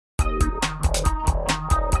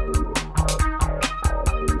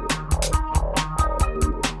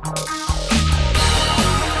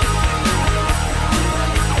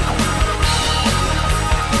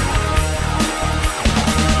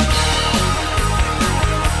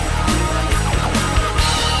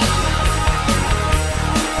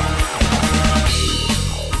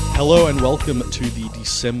Hello and welcome to the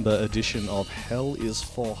December edition of Hell is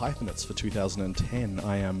for Hyphenates for 2010.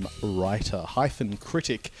 I am writer,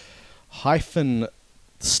 critic,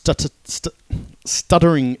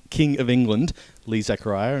 stuttering king of England, Lee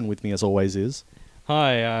Zachariah, and with me as always is...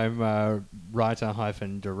 Hi, I'm writer,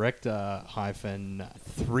 director,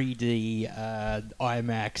 3D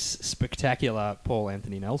IMAX spectacular Paul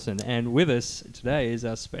Anthony Nelson. And with us today is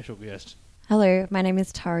our special guest. Hello, my name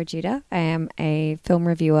is Tara Judah. I am a film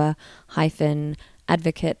reviewer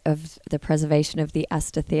advocate of the preservation of the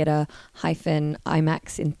Astor Theatre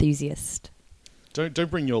IMAX enthusiast.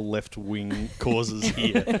 Don't bring your left-wing causes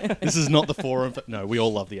here. This is not the forum for... No, we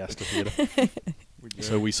all love the Astor Theatre.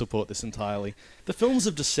 So we support this entirely. The films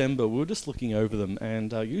of December, we were just looking over them,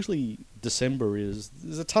 and usually December there's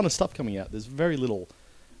a ton of stuff coming out. There's very little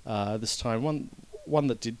this time. One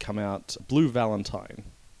that did come out, Blue Valentine.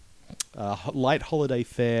 Light holiday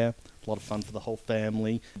fare, a lot of fun for the whole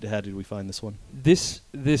family. How did we find this one? This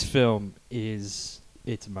film it's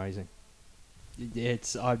amazing.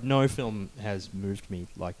 No film has moved me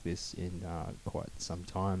like this in quite some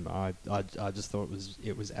time. I just thought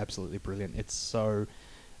it was absolutely brilliant. It's so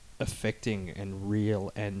affecting and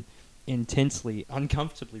real and intensely,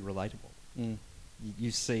 uncomfortably relatable. Mm.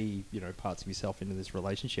 You see, parts of yourself into this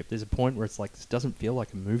relationship. There's a point where it's like, this doesn't feel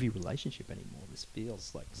like a movie relationship anymore. This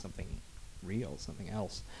feels like something real, something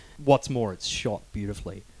else. What's more, it's shot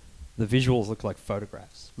beautifully. The visuals look like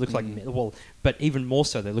photographs. But even more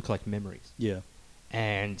so, they look like memories. Yeah.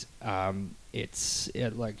 And it's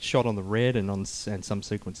like shot on the red and some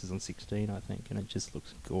sequences on 16, I think, and it just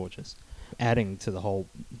looks gorgeous, adding to the whole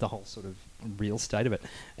sort of real state of it.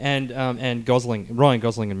 And Ryan Gosling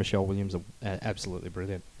and Michelle Williams are absolutely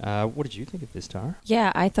brilliant. What did you think of this, Tara?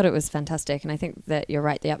 Yeah, I thought it was fantastic, and I think that you're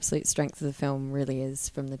right. The absolute strength of the film really is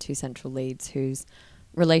from the two central leads, whose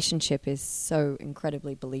relationship is so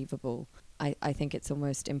incredibly believable. I think it's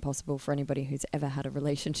almost impossible for anybody who's ever had a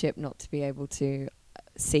relationship not to be able to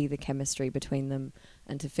see the chemistry between them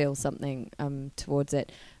and to feel something towards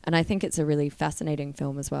it. And I think it's a really fascinating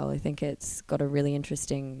film as well. I think it's got a really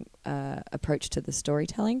interesting approach to the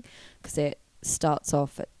storytelling, because it starts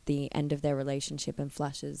off at the end of their relationship and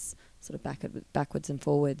flashes sort of backwards and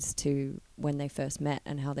forwards to when they first met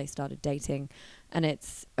and how they started dating. And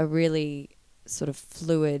it's a really sort of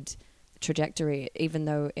fluid trajectory, even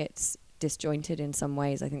though it's disjointed in some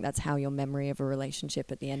ways. I think that's how your memory of a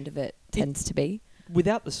relationship at the end of it tends to be.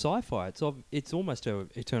 Without the sci-fi, it's almost a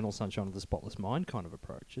Eternal Sunshine of the Spotless Mind kind of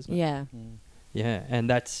approach, isn't it? Yeah. Mm. Yeah, and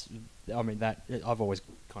I've always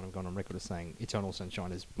kind of gone on record as saying Eternal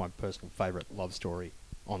Sunshine is my personal favourite love story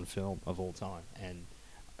on film of all time, and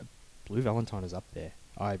Blue Valentine is up there.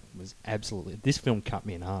 This film cut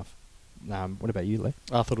me in half. What about you, Lee?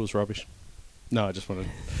 I thought it was rubbish. No, I just want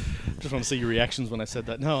to see your reactions when I said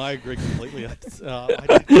that. No, I agree completely. I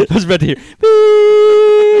was about to hear,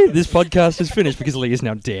 this podcast is finished because Lee is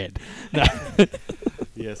now dead. No.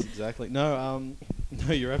 Yes, exactly. No,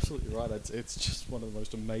 you're absolutely right. It's just one of the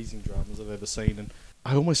most amazing dramas I've ever seen, and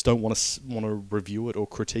I almost don't want to review it or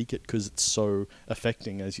critique it because it's so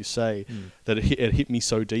affecting, as you say, that it hit me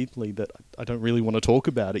so deeply that I don't really want to talk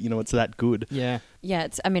about it. It's that good. Yeah. Yeah,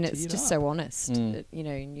 it's just so honest.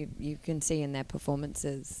 You can see in their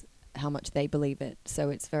performances how much they believe it. So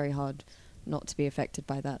it's very hard not to be affected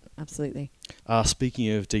by that. Absolutely. Speaking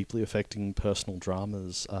of deeply affecting personal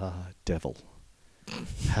dramas, Devil.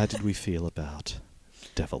 How did we feel about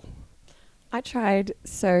Devil? I tried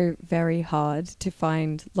so very hard to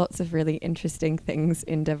find lots of really interesting things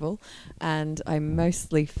in Devil, and I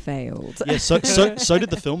mostly failed. Yeah, so did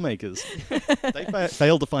the filmmakers. They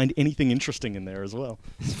failed to find anything interesting in there as well.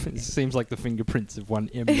 It seems like the fingerprints of one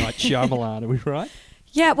M. Night Shyamalan, are we right?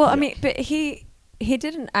 Yeah, well, I mean, but he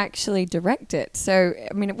didn't actually direct it, so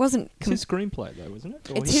I mean, it wasn't. It's his screenplay, though, wasn't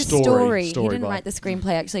it? It's his story. He didn't write the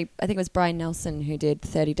screenplay. Actually, I think it was Brian Nelson who did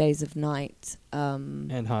 30 Days of Night.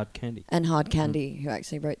 And Hard Candy. Who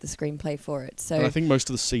actually wrote the screenplay for it. So and I think most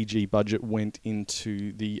of the CG budget went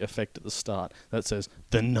into the effect at the start that says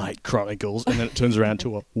The Night Chronicles, and then it turns around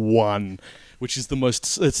to a 1, which is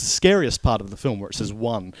it's the scariest part of the film, where it says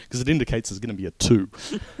 1, because it indicates there's going to be a 2,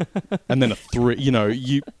 and then a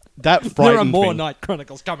 3. That frightened There are more me. Night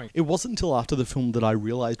Chronicles coming. It wasn't until after the film that I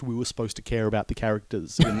realised we were supposed to care about the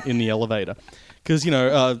characters in the elevator. Because,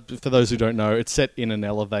 for those who don't know, it's set in an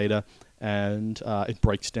elevator and it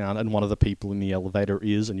breaks down, and one of the people in the elevator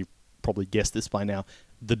is, and you've probably guessed this by now,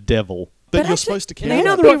 the devil. But But you're actually, supposed to may care.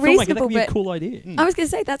 not the be right filmmaker, reasonable, that'd be a but cool idea. I was going to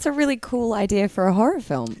say that's a really cool idea for a horror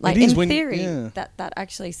film. Like is in when- theory, yeah. that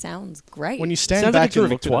actually sounds great. When you stand Sounds back like a terrific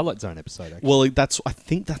and look at it, Twilight Zone episode, actually. well, I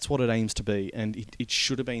think that's what it aims to be, and it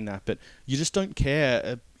should have been that. But you just don't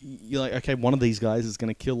care. You're like, okay, one of these guys is going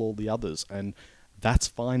to kill all the others, and that's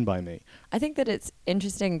fine by me. I think that it's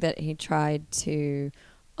interesting that he tried to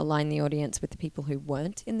align the audience with the people who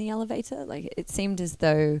weren't in the elevator. Like it seemed as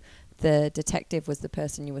though the detective was the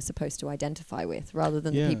person you were supposed to identify with, rather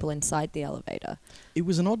than Yeah. the people inside the elevator. It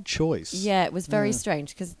was an odd choice. Yeah, it was very Yeah.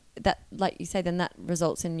 strange because that, like you say, then that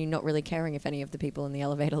results in you not really caring if any of the people in the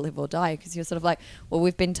elevator live or die, because you're sort of like, well,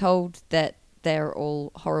 we've been told that they're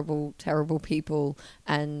all horrible, terrible people,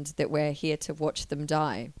 and that we're here to watch them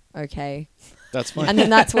die. Okay, That's fine. and then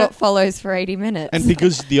that's what follows for 80 minutes. And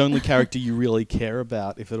because the only character you really care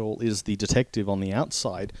about, if at all, is the detective on the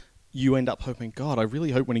outside, you end up hoping, God, I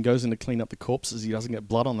really hope when he goes in to clean up the corpses, he doesn't get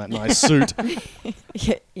blood on that nice suit.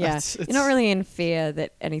 yeah, It's- you're not really in fear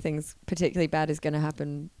that anything's particularly bad is going to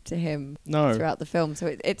happen to him No. throughout the film.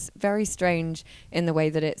 So it's very strange in the way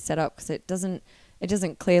that it's set up, because it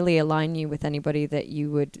doesn't clearly align you with anybody that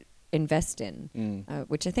you would invest in,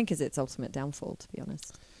 which I think is its ultimate downfall, to be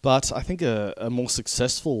honest. But I think a more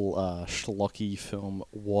successful schlocky film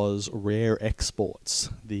was Rare Exports,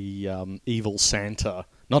 the evil Santa,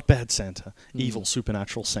 not bad Santa, evil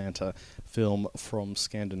supernatural Santa film from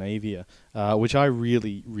Scandinavia, which I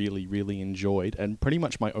really, really, really enjoyed. And pretty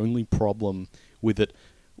much my only problem with it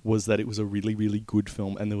was that it was a really, really good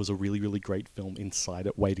film, and there was a really, really great film inside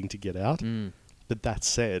it waiting to get out. But that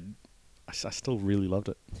said, I still really loved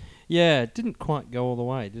it. Yeah, it didn't quite go all the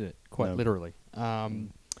way, did it? Quite No. literally.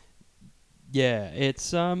 Yeah,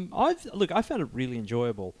 it's I found it really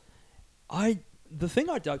enjoyable. The thing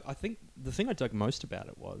I dug most about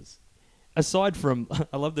it was, aside from,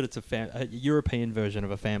 I love that it's a European version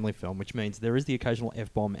of a family film, which means there is the occasional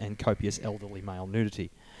F-bomb and copious elderly male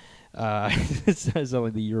nudity, as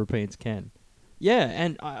only the Europeans can. Yeah,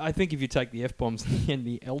 and I think if you take the F-bombs and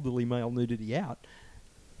the elderly male nudity out,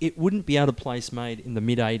 it wouldn't be out of place made in the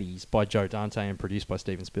mid-'80s by Joe Dante and produced by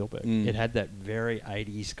Steven Spielberg. It had that very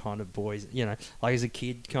 80s kind of boys, like as a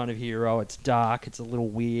kid kind of hero. It's dark, it's a little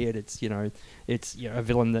weird, it's a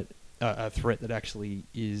villain that, a threat that actually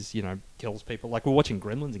is, kills people. Like we're watching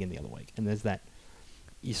Gremlins again the other week, and there's that,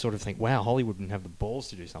 you sort of think, wow, Hollywood wouldn't have the balls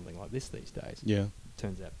to do something like this these days. Yeah.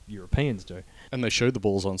 Turns out Europeans do. And they showed the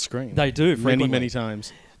balls on screen. They do, many, frequently. many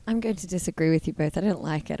times. I'm going to disagree with you both. I don't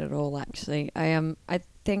like it at all, actually. I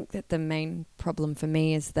think that the main problem for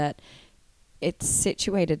me is that it's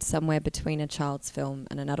situated somewhere between a child's film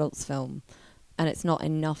and an adult's film, and it's not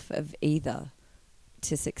enough of either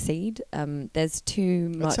to succeed. There's too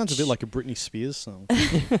much... That sounds a bit like a Britney Spears song.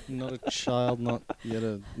 Not a child, not yet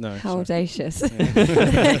a... No, How sorry. audacious.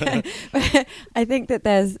 I think that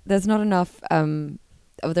there's not enough...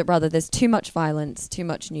 there's too much violence, too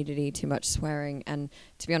much nudity, too much swearing, and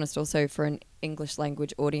to be honest, also for an English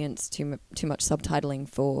language audience, too much subtitling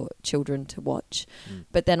for children to watch.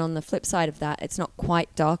 But then on the flip side of that, it's not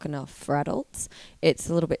quite dark enough for adults. It's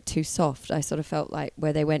a little bit too soft. I sort of felt like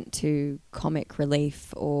where they went to comic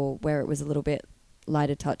relief, or where it was a little bit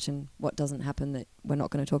lighter touch and what doesn't happen that we're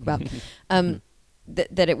not going to talk about,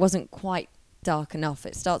 that it wasn't quite dark enough.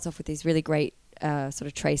 It starts off with these really great sort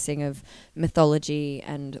of tracing of mythology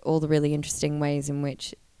and all the really interesting ways in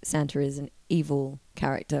which Santa is an evil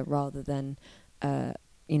character rather than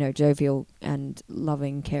jovial and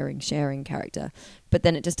loving, caring, sharing character. But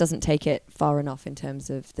then it just doesn't take it far enough in terms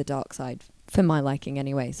of the dark side, for my liking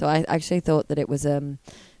anyway. So I actually thought that it was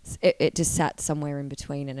it just sat somewhere in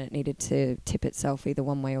between, and it needed to tip itself either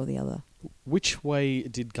one way or the other. Which way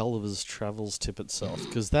did Gulliver's Travels tip itself?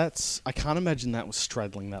 Because I can't imagine that was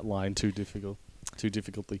straddling that line too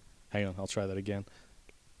difficultly. Hang on, I'll try that again.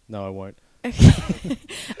 No, I won't.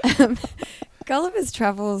 Gulliver's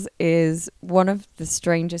Travels is one of the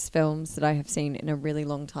strangest films that I have seen in a really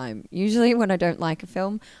long time. Usually when I don't like a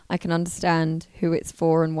film, I can understand who it's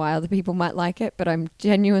for and why other people might like it, but I'm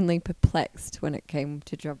genuinely perplexed when it came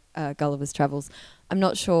to Gulliver's Travels. I'm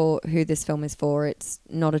not sure who this film is for. It's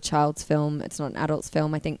not a child's film. It's not an adult's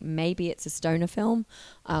film. I think maybe it's a stoner film.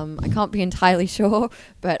 I can't be entirely sure,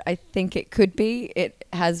 but I think it could be. It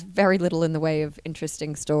has very little in the way of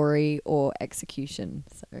interesting story or execution.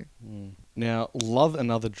 So. Now, Love and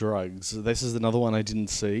Other Drugs. This is another one I didn't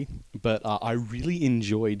see, but I really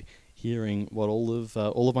enjoyed hearing what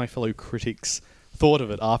all of my fellow critics thought of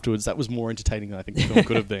it afterwards. That was more entertaining than I think the film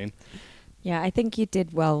could have been. Yeah, I think you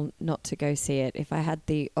did well not to go see it. If I had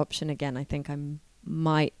the option again, I think I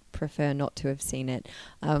might prefer not to have seen it.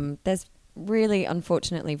 There's really,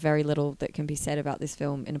 unfortunately, very little that can be said about this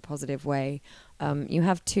film in a positive way. You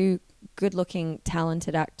have two good-looking,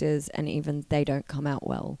 talented actors, and even they don't come out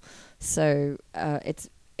well. So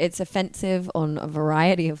it's offensive on a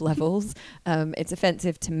variety of levels. It's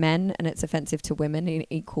offensive to men, and it's offensive to women in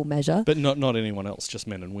equal measure. But not anyone else, just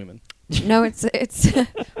men and women. No, it's.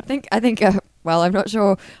 I think. Well, I'm not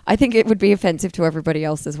sure. I think it would be offensive to everybody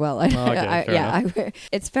else as well.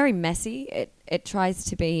 It's very messy. It tries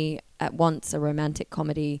to be at once a romantic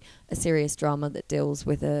comedy, a serious drama that deals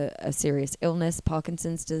with a serious illness,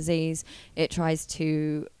 Parkinson's disease. It tries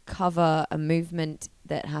to cover a movement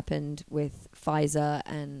that happened with Pfizer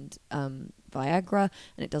and Viagra,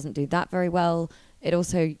 and it doesn't do that very well. It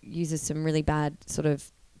also uses some really bad sort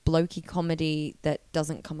of blokey comedy that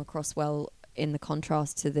doesn't come across well in the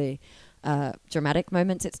contrast to the dramatic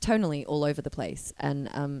moments. It's tonally all over the place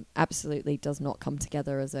and absolutely does not come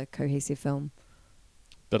together as a cohesive film.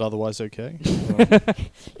 But otherwise okay?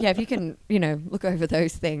 Yeah, if you can, look over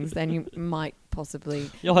those things, then you might possibly...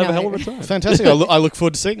 You'll have a hell of a time. Fantastic. I look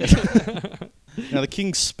forward to seeing it. Now, the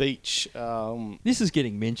King's Speech... this is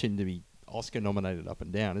getting mentioned to be Oscar nominated up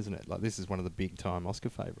and down, isn't it? Like, this is one of the big time Oscar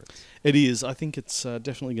favourites. It is. I think it's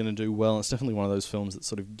definitely going to do well. It's definitely one of those films that's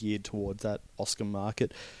sort of geared towards that Oscar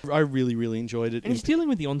market. I really, really enjoyed it. And he's dealing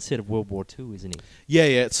with the onset of World War II, isn't he? Yeah,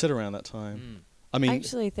 it's set around that time. I mean, I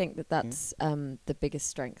actually think that's the biggest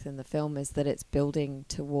strength in the film is that it's building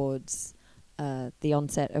towards the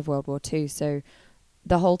onset of World War II. So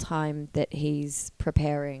the whole time that he's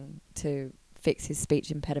preparing to fix his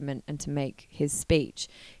speech impediment and to make his speech,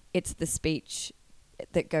 it's the speech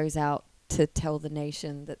that goes out to tell the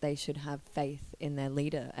nation that they should have faith in their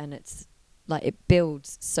leader. And it's like it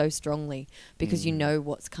builds so strongly because you know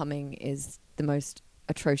what's coming is the most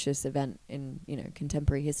atrocious event in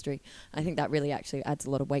contemporary history. I think that really actually adds a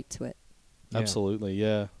lot of weight to it. Absolutely,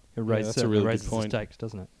 yeah. That's a really good point. Stakes,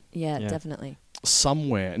 doesn't it? Yeah, definitely.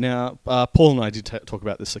 Somewhere. Now, Paul and I did talk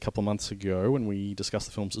about this a couple of months ago when we discussed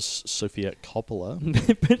the films of Sofia Coppola.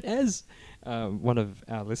 But as one of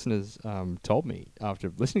our listeners told me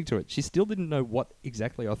after listening to it, she still didn't know what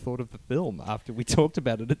exactly I thought of the film after we talked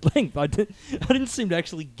about it at length. I didn't seem to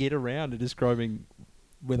actually get around to describing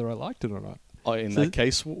whether I liked it or not. In that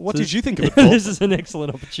case, what did you think of it, Paul? This is an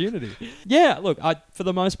excellent opportunity. Yeah, look, for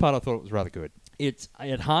the most part, I thought it was rather good. It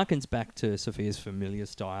harkens back to Sophia's familiar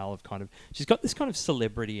style of she's got this kind of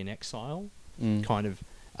celebrity in exile kind of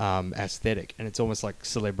aesthetic, and it's almost like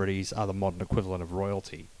celebrities are the modern equivalent of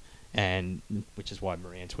royalty, and which is why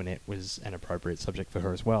Marie Antoinette was an appropriate subject for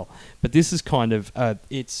her as well. But this is kind of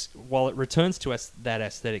while it returns to that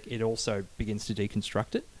aesthetic, it also begins to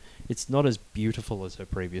deconstruct it. It's not as beautiful as her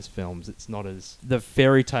previous films. It's not as... The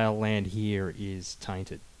fairy tale land here is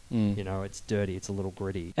tainted. It's dirty. It's a little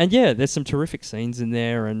gritty. And yeah, there's some terrific scenes in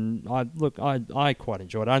there. And I quite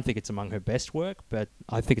enjoyed it. I don't think it's among her best work, but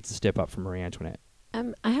I think it's a step up from Marie Antoinette.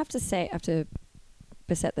 I have to say, I have to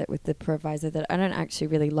beset that with the proviso that I don't actually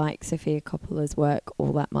really like Sofia Coppola's work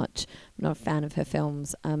all that much. I'm not a fan of her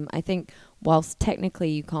films. I think whilst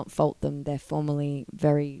technically you can't fault them, they're formally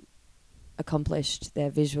very... accomplished. They're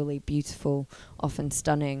visually beautiful, often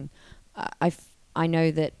stunning. I know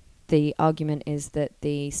that the argument is that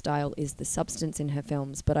the style is the substance in her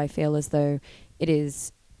films, but I feel as though it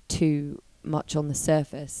is too much on the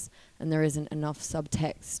surface and there isn't enough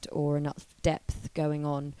subtext or enough depth going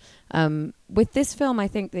on. With this film, I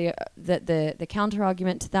think the counter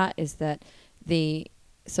argument to that is that the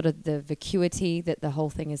sort of the vacuity that the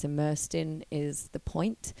whole thing is immersed in is the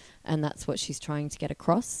point, and that's what she's trying to get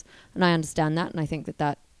across. And I understand that, and I think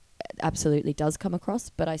that absolutely does come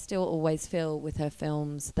across, but I still always feel with her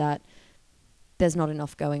films that there's not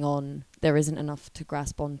enough going on. There isn't enough to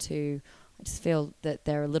grasp onto. I just feel that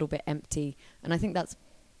they're a little bit empty, and I think that's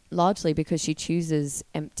largely because she chooses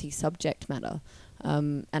empty subject matter,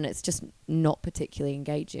 and it's just not particularly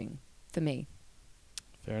engaging for me.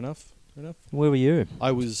 Fair enough. Where were you? I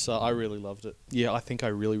really loved it. Yeah, I think I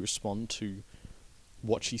really respond to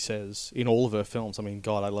what she says in all of her films. I mean,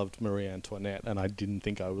 God, I loved Marie Antoinette, and I didn't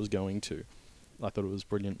think I was going to. I thought it was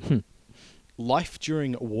brilliant. Life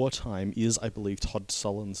During Wartime is, I believe, Todd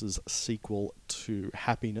Solondz' sequel to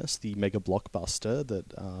Happiness, the mega blockbuster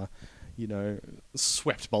that,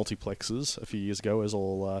 swept multiplexes a few years ago as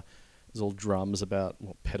all drums about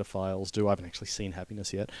what pedophiles do. I haven't actually seen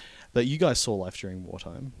Happiness yet. But you guys saw Life During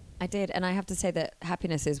Wartime. I did, and I have to say that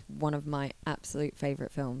Happiness is one of my absolute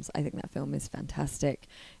favourite films. I think that film is fantastic.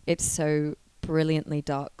 It's so brilliantly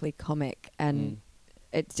darkly comic, and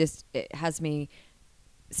it has me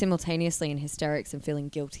simultaneously in hysterics and feeling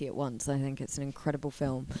guilty at once. I think it's an incredible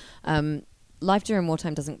film. Life During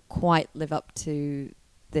Wartime doesn't quite live up to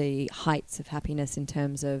the heights of happiness in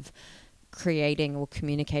terms of creating or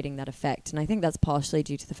communicating that effect. And I think that's partially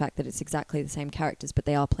due to the fact that it's exactly the same characters, but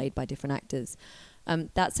they are played by different actors.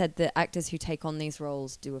 That said, the actors who take on these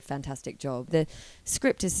roles do a fantastic job. The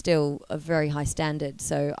script is still a very high standard,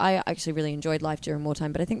 so I actually really enjoyed Life During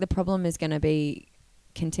Wartime, but I think the problem is going to be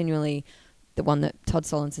continually the one that Todd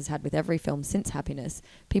Solondz has had with every film since Happiness.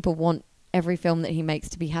 People want every film that he makes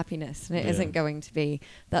to be Happiness, and it isn't going to be.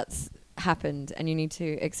 That's happened, and you need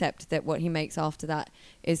to accept that what he makes after that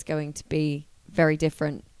is going to be very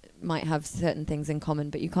different, might have certain things in common,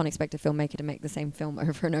 but you can't expect a filmmaker to make the same film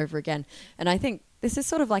over and over again. And I think this is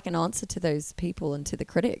sort of like an answer to those people and to the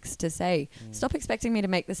critics to say, stop expecting me to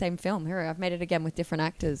make the same film. Here, I've made it again with different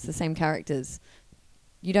actors, the same characters.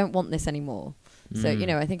 You don't want this anymore. So,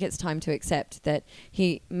 I think it's time to accept that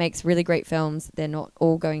he makes really great films. They're not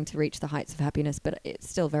all going to reach the heights of Happiness, but it's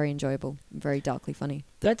still very enjoyable, very darkly funny.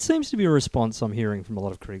 That seems to be a response I'm hearing from a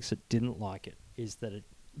lot of critics that didn't like it, is that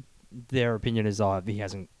their opinion is,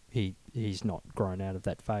 he's not grown out of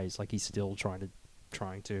that phase. Like, he's still trying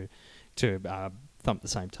to thump the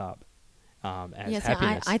same tub as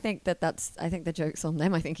Happiness. I think I think the joke's on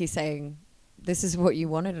them. I think he's saying, this is what you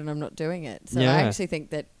wanted and I'm not doing it. So I actually think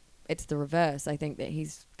that it's the reverse. I think that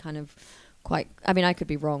he's kind of I could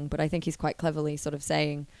be wrong, but I think he's quite cleverly sort of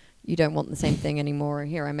saying, you don't want the same thing anymore.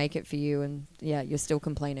 Here, I make it for you, and you're still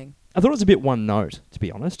complaining. I thought it was a bit one note, to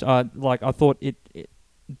be honest. I thought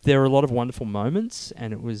there are a lot of wonderful moments,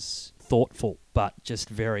 and it was thoughtful, but just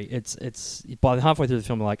very. It's by halfway through the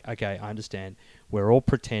film, I'm like, okay, I understand. We're all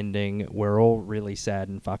pretending. We're all really sad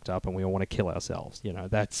and fucked up, and we all want to kill ourselves.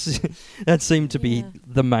 That's that seemed to be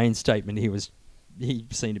the main statement he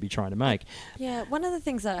seemed to be trying to make. Yeah, one of the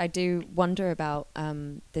things that I do wonder about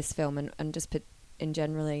this film and just in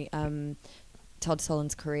generally Todd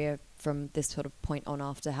Solondz' career from this sort of point on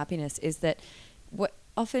after Happiness is that what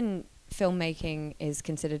often filmmaking is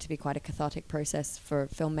considered to be quite a cathartic process for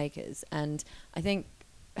filmmakers, and I think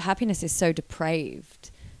Happiness is so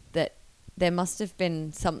depraved that there must have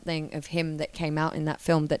been something of him that came out in that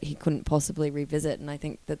film that he couldn't possibly revisit, and I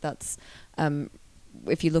think that's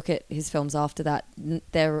if you look at his films after that,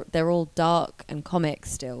 they're all dark and comic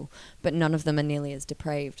still, but none of them are nearly as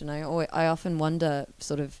depraved. And I often wonder,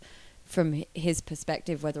 sort of from his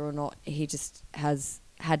perspective, whether or not he just has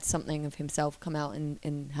had something of himself come out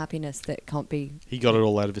in Happiness that can't be. He got it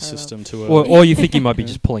all out of his system too early. Or you think he might be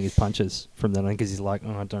just pulling his punches from then on because he's like,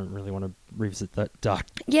 I don't really want to revisit that dark.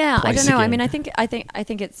 Yeah, I don't know. Again. I mean, I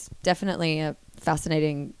think it's definitely a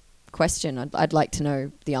fascinating question. I'd like to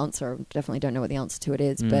know the answer. I definitely don't know what the answer to it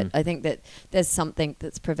is, but I think that there's something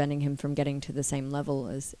that's preventing him from getting to the same level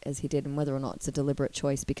as he did, and whether or not it's a deliberate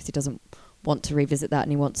choice because he doesn't want to revisit that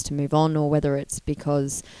and he wants to move on, or whether it's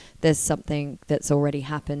because there's something that's already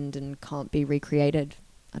happened and can't be recreated.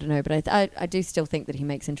 I don't know, but I do still think that he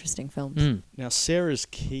makes interesting films. Now, Sarah's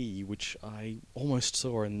key, which I almost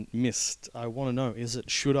saw and missed, I want to know, is it,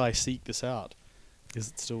 should I seek this out? Is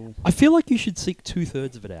it still... I feel like you should seek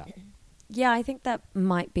 2/3 of it out. Yeah, I think that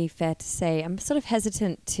might be fair to say. I'm sort of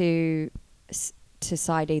hesitant to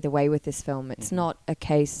side either way with this film. It's not a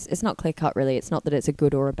case... It's not clear-cut, really. It's not that it's a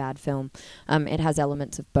good or a bad film. It has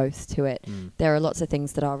elements of both to it. There are lots of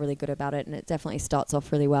things that are really good about it, and it definitely starts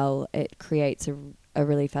off really well. It creates a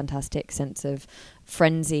really fantastic sense of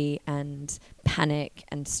frenzy and panic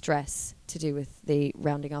and stress to do with the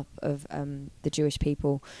rounding up of the Jewish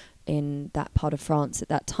people in that part of France at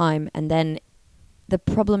that time. And then the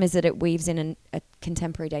problem is that it weaves in a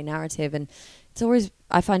contemporary day narrative, and it's always,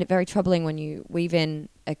 I find it very troubling when you weave in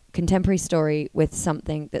a contemporary story with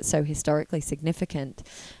something that's so historically significant,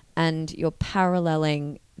 and you're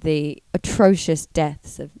paralleling the atrocious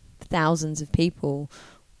deaths of thousands of people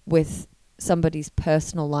with somebody's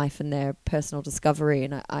personal life and their personal discovery.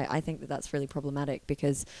 And I think that that's really problematic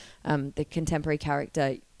because the contemporary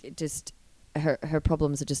character, her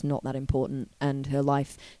problems are just not that important, and her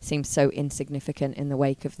life seems so insignificant in the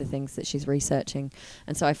wake of the things that she's researching.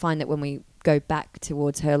 And so I find that when we go back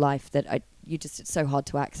towards her life, that it's so hard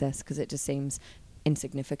to access because it just seems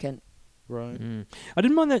insignificant. Right. I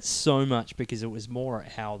didn't mind that so much because it was more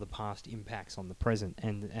how the past impacts on the present,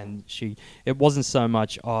 and it wasn't so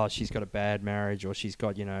much she's got a bad marriage or she's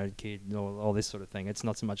got a kid or all this sort of thing. It's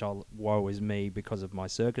not so much woe is me because of my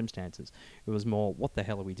circumstances. It was more, what the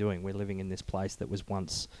hell are we doing? We're living in this place that was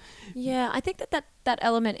once. Yeah, I think that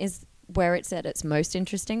element is where it's at its most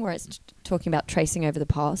interesting, where it's talking about tracing over the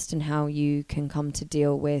past and how you can come to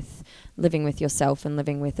deal with living with yourself and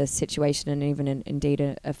living with a situation and even indeed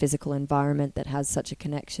a physical environment that has such a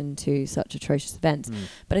connection to such atrocious events.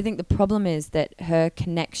 But I think the problem is that her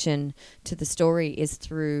connection to the story is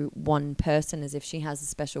through one person, as if she has a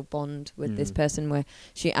special bond with this person where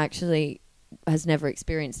she actually has never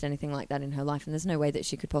experienced anything like that in her life, and there's no way that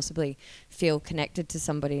she could possibly feel connected to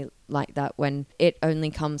somebody like that when it only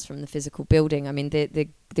comes from the physical building. I mean, the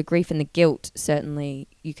grief and the guilt certainly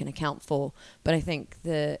you can account for, but I think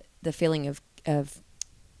the feeling of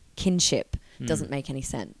kinship doesn't make any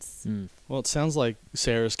sense. Well, it sounds like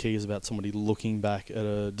Sarah's key is about somebody looking back at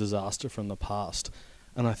a disaster from the past,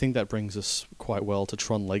 and I think that brings us quite well to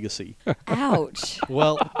Tron Legacy. Ouch.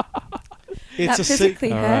 Well, it's That physically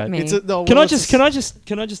hurt me. Can I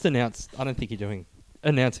just announce? I don't think you're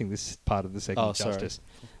announcing this part of the segment justice.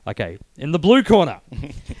 Okay, in the blue corner,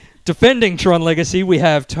 defending Tron Legacy, we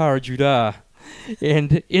have Tara Judar.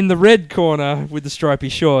 And in the red corner with the stripy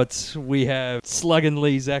shorts, we have Sluggin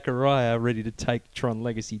Lee Zachariah ready to take Tron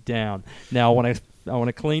Legacy down. Now I want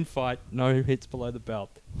a clean fight, no hits below the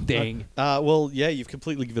belt. Dang. Well, yeah, you've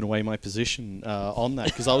completely given away my position on that,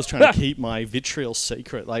 because I was trying to keep my vitriol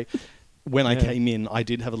secret. Like, when I came in, I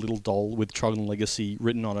did have a little doll with Tron Legacy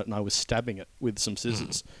written on it, and I was stabbing it with some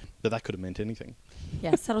scissors. But that could have meant anything.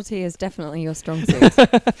 Yeah, subtlety is definitely your strong suit.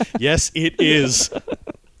 Yes, it is.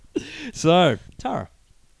 So, Tara.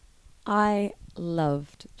 I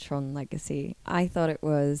loved Tron Legacy. I thought it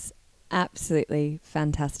was absolutely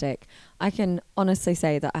fantastic. I can honestly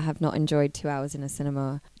say that I have not enjoyed 2 hours in a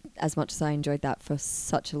cinema as much as I enjoyed that for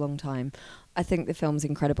such a long time. I think the film's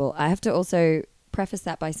incredible. I have to also preface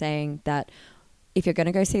that by saying that if you're going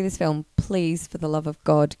to go see this film, please, for the love of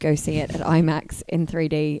God, go see it at IMAX in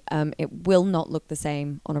 3D. It will not look the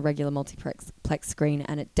same on a regular multiplex screen,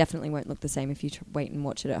 and it definitely won't look the same if you wait and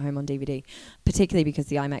watch it at home on DVD, particularly because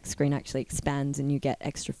the IMAX screen actually expands and you get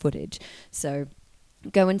extra footage. So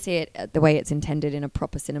go and see it the way it's intended, in a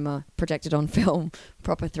proper cinema, projected on film,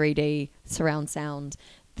 proper 3D, surround sound.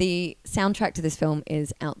 The soundtrack to this film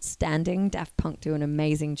is outstanding. Daft Punk do an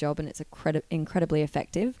amazing job, and it's incredibly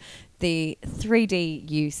effective. The 3D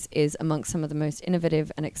use is amongst some of the most innovative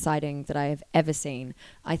and exciting that I have ever seen.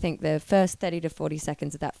 I think the first 30 to 40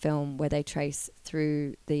 seconds of that film, where they trace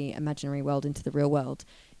through the imaginary world into the real world,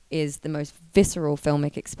 is the most visceral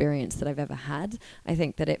filmic experience that I've ever had. I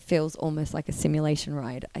think that it feels almost like a simulation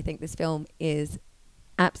ride. I think this film is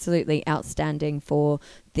absolutely outstanding for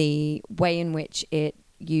the way in which it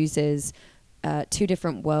uses 2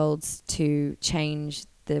 different worlds to change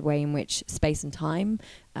the way in which space and time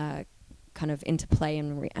kind of interplay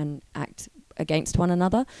and act against one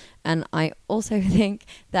another. And I also think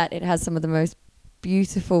that it has some of the most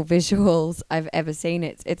beautiful visuals I've ever seen.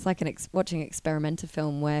 It's like watching an experimental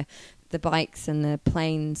film where the bikes and the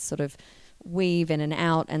planes sort of weave in and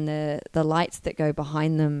out, and the lights that go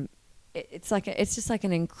behind them. It's just like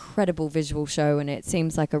an incredible visual show, and it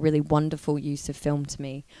seems like a really wonderful use of film to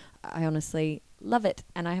me. I honestly love it,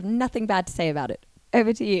 and I have nothing bad to say about it.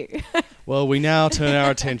 Over to you. Well, we now turn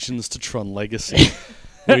our attentions to Tron Legacy,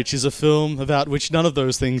 which is a film about which none of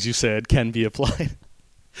those things you said can be applied.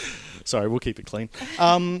 Sorry, we'll keep it clean.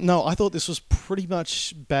 No, I thought this was pretty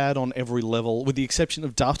much bad on every level, with the exception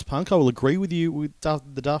of Daft Punk. I will agree with you.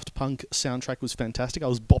 The Daft Punk soundtrack was fantastic. I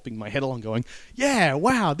was bopping my head along going, yeah,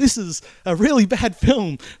 wow, this is a really bad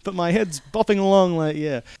film, but my head's bopping along like,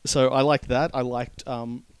 yeah. So I liked that. I liked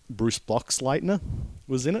Bruce Boxleitner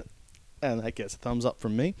was in it, and that gets a thumbs up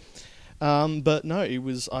from me. But no, it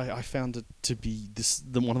was. I found it to be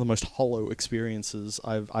one of the most hollow experiences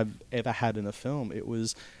I've ever had in a film. It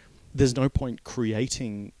was. There's no point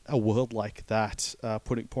creating a world like that,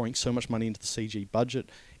 pouring so much money into the CG budget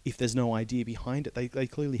if there's no idea behind it. They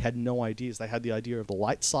clearly had no ideas. They had the idea of the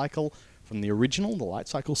light cycle from the original. The light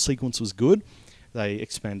cycle sequence was good. They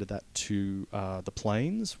expanded that to the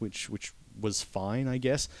planes, which was fine, I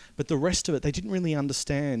guess. But the rest of it, they didn't really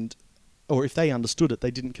understand, or if they understood it,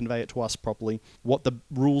 they didn't convey it to us properly, what the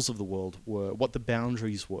rules of the world were, what the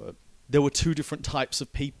boundaries were. There were 2 different types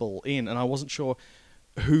of people in, and I wasn't sure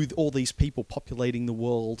who all these people populating the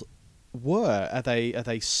world were. Are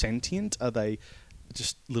they sentient? Are they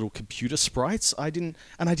just little computer sprites? I didn't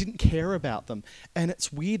care about them. And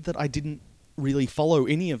it's weird that I didn't really follow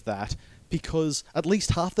any of that because at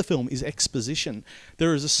least half the film is exposition.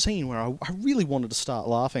 There is a scene where I really wanted to start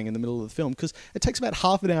laughing in the middle of the film because it takes about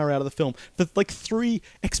half an hour out of the film for like 3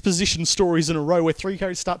 exposition stories in a row where 3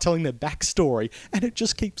 characters start telling their backstory, and it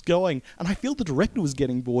just keeps going. And I feel the director was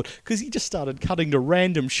getting bored because he just started cutting to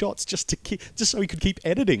random shots just so he could keep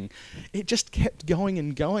editing. It just kept going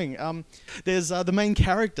and going. There's the main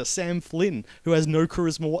character, Sam Flynn, who has no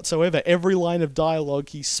charisma whatsoever. Every line of dialogue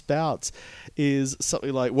he spouts is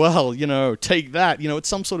something like, well, take that. It's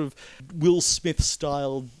some sort of Will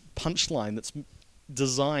Smith-style punchline that's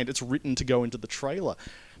designed, it's written to go into the trailer.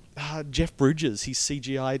 Jeff Bridges, he's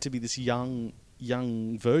CGI'd to be this young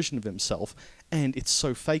version of himself, and it's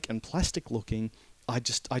so fake and plastic looking, I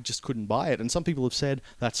just couldn't buy it. And some people have said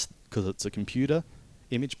that's because it's a computer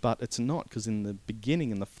image, but it's not, because in the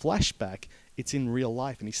beginning, in the flashback, it's in real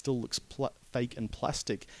life, and he still looks fake and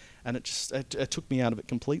plastic, and it took me out of it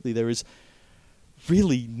completely. There is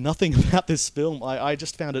really nothing about this film. I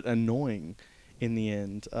just found it annoying in the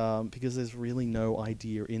end, because there's really no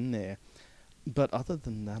idea in there. But other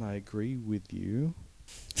than that, I agree with you.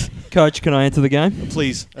 Coach, can I enter the game?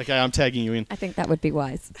 Please. Okay, I'm tagging you in. I think that would be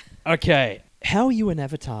wise. Okay, how are you an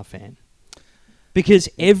Avatar fan? Because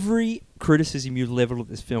every criticism you level at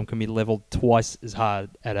this film can be leveled twice as hard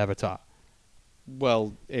at Avatar.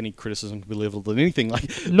 Well, any criticism can be leveled at anything.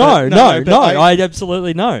 No, I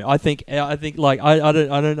absolutely no. I think like I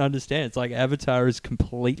don't understand. It's like Avatar is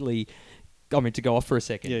completely. I mean, to go off for a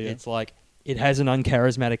second, it's like it has an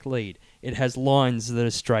uncharismatic lead. It has lines that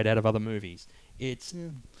are straight out of other movies. It's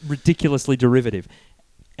ridiculously derivative,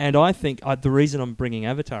 and I think the reason I'm bringing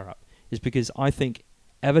Avatar up is because I think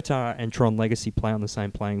Avatar and Tron Legacy play on the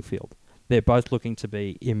same playing field. They're both looking to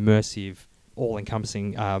be immersive,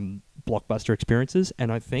 all-encompassing blockbuster experiences,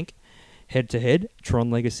 and I think head-to-head, Tron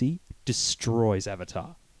Legacy destroys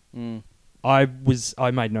Avatar. I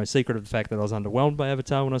made no secret of the fact that I was underwhelmed by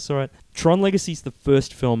Avatar when I saw it. Tron Legacy is the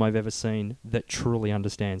first film I've ever seen that truly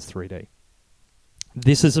understands 3D.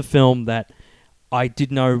 This is a film that I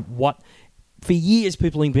didn't know what... For years,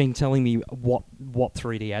 people have been telling me what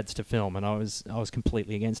 3D adds to film, and I was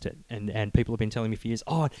completely against it. And people have been telling me for years,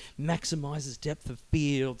 it maximizes depth of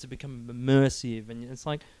field to become immersive. And it's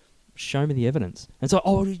like, show me the evidence. And so,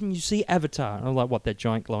 didn't you see Avatar? And I'm like, what, that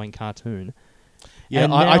giant glowing cartoon? Yeah,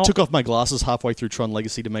 I took off my glasses halfway through Tron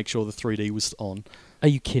Legacy to make sure the 3D was on. Are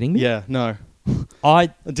you kidding me? Yeah, no.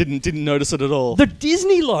 I didn't notice it at all. The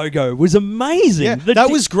Disney logo was amazing. Yeah,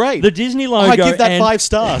 that was great. The Disney logo. I give that 5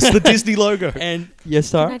 stars. The Disney logo. And yes,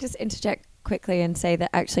 sir. Can I just interject quickly and say that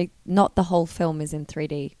actually not the whole film is in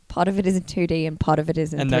 3D. Part of it is in 2D and part of it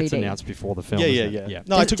is in 3D. And that's announced before the film. Yeah.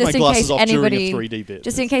 No, I took my glasses off during a 3D bit.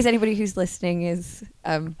 Just in case anybody who's listening is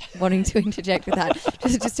wanting to interject with that,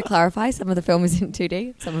 just to clarify, some of the film is in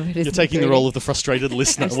 2D, some of it is. You're taking the role of the frustrated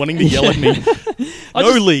listener, wanting to yell at me.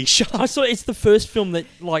 Lee, shut up. I saw it's the first film that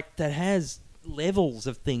has levels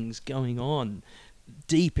of things going on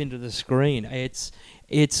deep into the screen.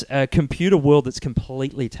 It's a computer world that's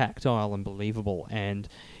completely tactile and believable, and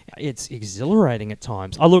it's exhilarating at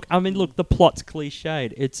times. Look, the plot's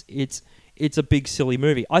cliched. It's a big silly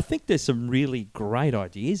movie. I think there's some really great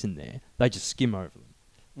ideas in there. They just skim over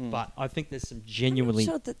them. But I think there's some genuinely... I'm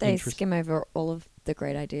not sure that they skim over all of the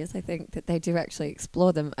great ideas. I think that they do actually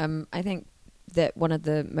explore them. I think that one of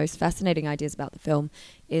the most fascinating ideas about the film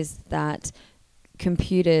is that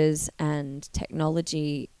computers and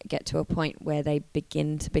technology get to a point where they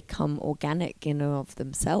begin to become organic in and of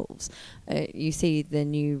themselves. You see the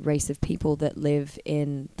new race of people that live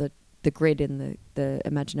in the grid in the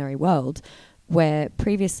imaginary world, where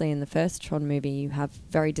previously in the first Tron movie you have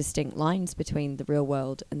very distinct lines between the real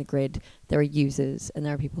world and the grid. There are users and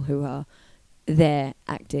there are people who are there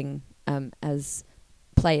acting as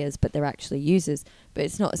players, but they're actually users. But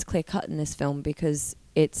it's not as clear-cut in this film because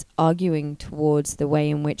it's arguing towards the way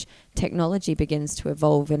in which technology begins to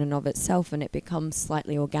evolve in and of itself, and it becomes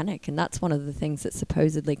slightly organic. And that's one of the things that's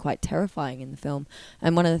supposedly quite terrifying in the film.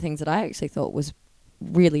 And one of the things that I actually thought was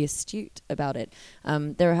really astute about it.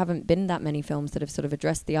 There haven't been that many films that have sort of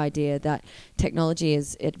addressed the idea that technology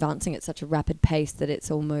is advancing at such a rapid pace that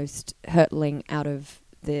it's almost hurtling out of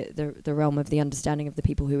the realm of the understanding of the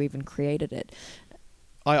people who even created it.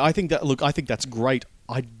 I think that's great.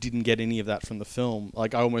 I didn't get any of that from the film.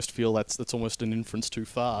 Like, I almost feel that's almost an inference too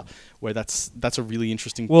far, where that's a really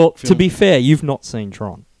interesting Well, film. to be fair, you've not seen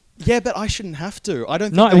Tron. Yeah, but I shouldn't have to. I don't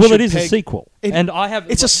think No, they well, should it is a peg- sequel, It- and I have.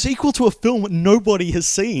 It's a sequel to a film that nobody has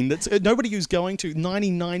seen. That's nobody who's going to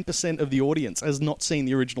 99% of the audience has not seen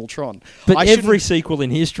the original Tron. But I every shouldn't- sequel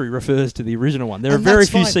in history refers to the original one. There are and very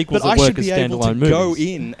that's few fine, sequels but that I work should as be able to standalone movies. go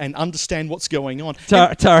in and understand what's going on.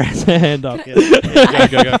 Tara has a hand up.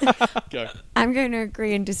 Yeah, go. I'm going to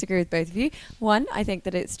agree and disagree with both of you. One, I think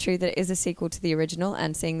that it's true that it is a sequel to the original,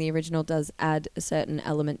 and seeing the original does add a certain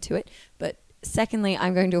element to it. But secondly,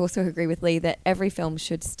 I'm going to also agree with Lee that every film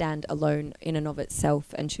should stand alone in and of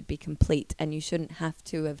itself and should be complete, and you shouldn't have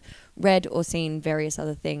to have read or seen various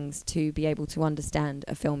other things to be able to understand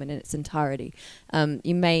a film in its entirety.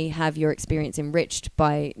 You may have your experience enriched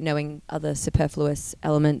by knowing other superfluous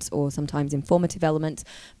elements or sometimes informative elements,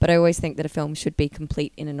 but I always think that a film should be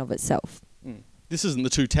complete in and of itself. This isn't The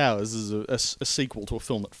Two Towers. This is a sequel to a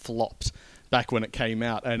film that flopped back when it came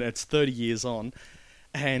out, and it's 30 years on,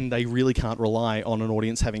 and they really can't rely on an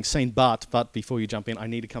audience having seen. But before you jump in, I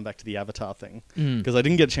need to come back to the Avatar thing, because I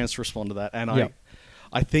didn't get a chance to respond to that, and Yep.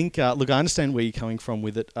 I think, look, I understand where you're coming from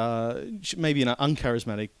with it. Maybe an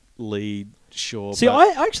uncharismatic lead, sure. See, but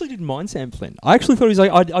I actually didn't mind Sam Flynn. I actually thought he was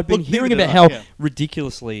like I'd been Look, hearing neither about did I, how yeah.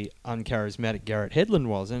 ridiculously uncharismatic Garrett Hedlund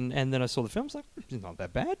was, and then I saw the film. I was like, he's not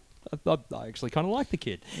that bad. I actually kind of like the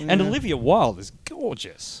kid. And Yeah. Olivia Wilde is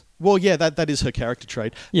gorgeous. Well, yeah, that is her character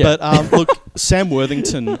trait. Yeah. But look, Sam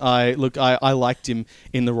Worthington, I liked him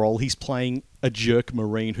in the role. He's playing a jerk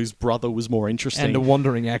Marine whose brother was more interesting. And a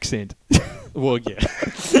wandering accent. Well, yeah,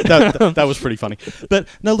 that was pretty funny. But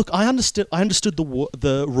no, look, I understood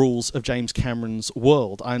the rules of James Cameron's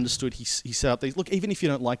world. I understood he set up these. Look, even if you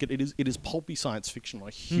don't like it, it is pulpy science fiction on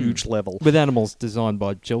a huge level. With animals designed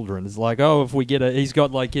by children. It's like, oh, if we get he's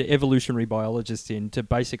got like evolutionary biologists in to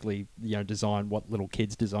basically, design what little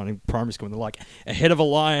kids design in primary school. And they're like a head of a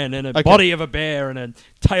lion and a body of a bear and a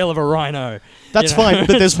tail of a rhino. That's fine,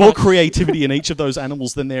 but there's more creativity in each of those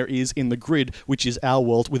animals than there is in the Grid, which is our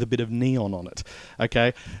world with a bit of neon on it.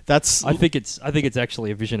 Okay, that's. I think it's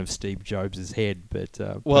actually a vision of Steve Jobs' head, but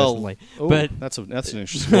personally, ooh, but that's an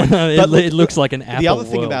interesting point. it looks like an Apple The other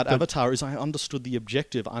thing world, about but- Avatar is I understood the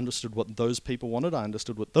objective. I understood what those people wanted. I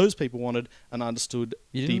understood what those people wanted, and I understood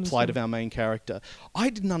You the didn't plight understand? of our main character. I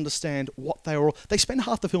didn't understand what they were. They spent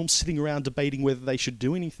half the film sitting around debating whether they should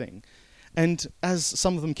do anything. And as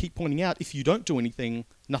some of them keep pointing out, if you don't do anything,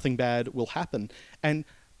 nothing bad will happen. And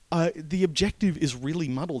the objective is really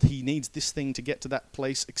muddled. He needs this thing to get to that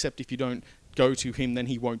place, except if you don't go to him, then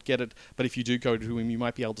he won't get it. But if you do go to him, you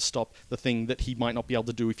might be able to stop the thing that he might not be able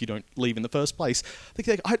to do if you don't leave in the first place.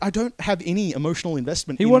 I don't have any emotional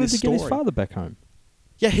investment he in wanted this to get his story. father back home.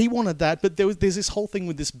 Yeah, he wanted that, but there's this whole thing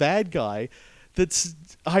with this bad guy that's...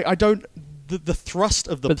 I don't... The thrust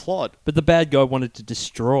of the plot... But the bad guy wanted to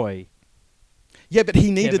destroy. Yeah, but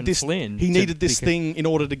he needed Kevin this. Flynn He to needed this become- thing in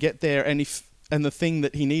order to get there, and the thing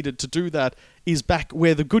that he needed to do that is back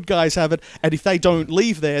where the good guys have it. And if they don't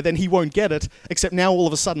leave there, then he won't get it. Except now, all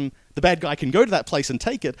of a sudden, the bad guy can go to that place and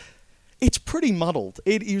take it. It's pretty muddled.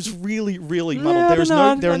 It is really, really muddled. I don't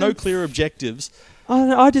know. There I are no don't- clear objectives.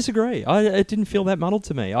 I disagree. It didn't feel that muddled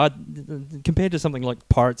to me. Compared to something like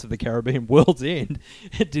Pirates of the Caribbean: World's End,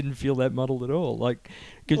 it didn't feel that muddled at all. Like,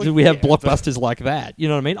 because Well, we have yeah, blockbusters like that. You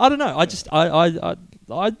know what I mean? I don't know.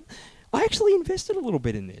 I actually invested a little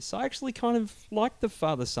bit in this. I actually kind of liked the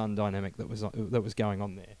father-son dynamic that was going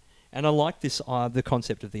on there. And I like this the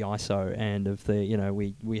concept of the ISO and of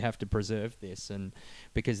the we have to preserve this, and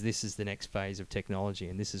because this is the next phase of technology,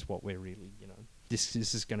 and this is what we're really this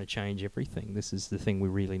is going to change everything. This is the thing we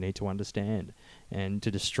really need to understand, and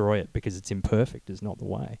to destroy it because it's imperfect is not the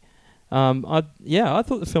way. I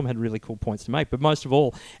thought the film had really cool points to make, but most of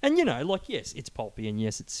all, and yes, it's pulpy, and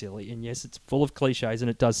yes, it's silly, and yes, it's full of cliches,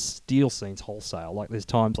 and it does steal scenes wholesale. Like, there's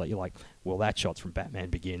times like you're like, well, that shot's from Batman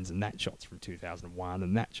Begins, and that shot's from 2001,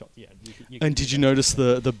 and that shot, you can And do did you that. notice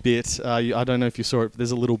the bit? I don't know if you saw it. But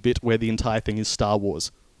there's a little bit where the entire thing is Star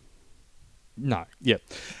Wars. No, Yeah,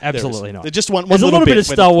 absolutely not. There's just one There's a little little bit of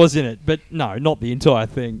where Star Wars in it, but no, not the entire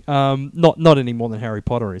thing. Not any more than Harry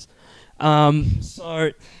Potter is.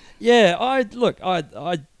 So, yeah,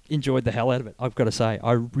 I enjoyed the hell out of it. I've got to say,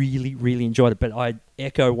 I really, really enjoyed it. But I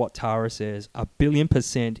echo what Tara says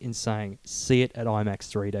 1,000,000,000% in saying, see it at IMAX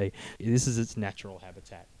 3D. This is its natural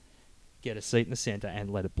habitat. Get a seat in the center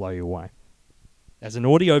and let it blow you away. As an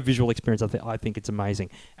audio-visual experience, I think it's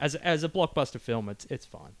amazing. As a blockbuster film, it's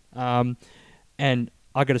fine. And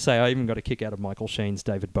I got to say, I even got a kick out of Michael Sheen's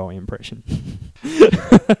David Bowie impression.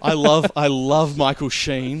 I love Michael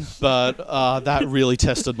Sheen, but that really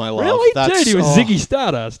tested my love. Really? Dude, he was Ziggy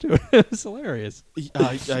Stardust. It was hilarious.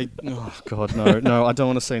 Oh God, no! I don't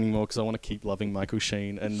want to say anymore because I want to keep loving Michael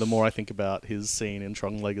Sheen, and the more I think about his scene in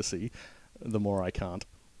Tron Legacy, the more I can't.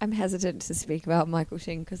 I'm hesitant to speak about Michael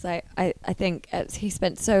Sheen because I think he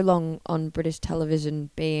spent so long on British television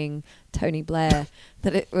being Tony Blair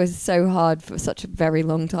that it was so hard for such a very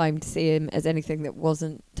long time to see him as anything that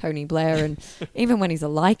wasn't Tony Blair. And even when he's a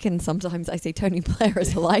lichen, sometimes I see Tony Blair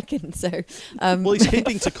as a lichen. So, well, he's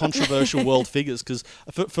keeping to controversial world figures because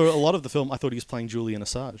for a lot of the film, I thought he was playing Julian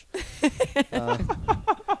Assange.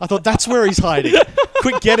 I thought that's where he's hiding.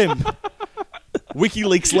 Quick, get him.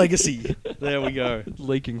 WikiLeaks legacy. There we go.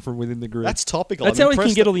 Leaking from within the group. That's topical. That's how we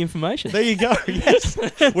can get all the information. There you go. Yes.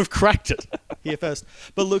 We've cracked it here first.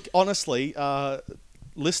 But look, honestly,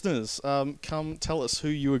 listeners, come tell us who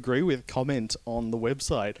you agree with. Comment on the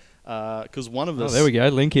website. Because one of us... Oh, there we go.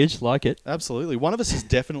 Linkage. Like it. Absolutely. One of us is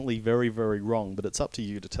definitely very, very wrong, but it's up to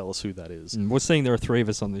you to tell us who that is. We're seeing there are 3 of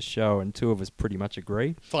us on this show, and 2 of us pretty much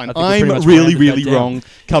agree. Fine. I'm really, really wrong.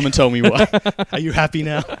 Come and tell me why. Are you happy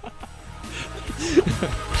now?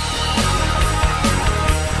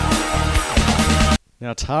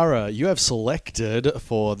 Now, Tara, you have selected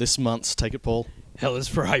for this month's Take It, Paul. Hell is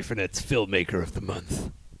for Hyphenates, Filmmaker of the Month.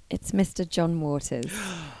 it's Mr. John Waters.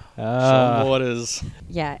 John Waters.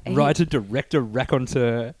 Yeah. Writer, director,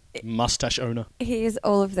 raconteur. Mustache owner. He is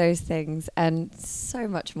all of those things and so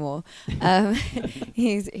much more.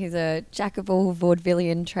 He's a jack of all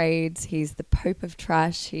vaudevillian trades. He's the Pope of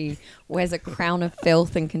trash. He wears a crown of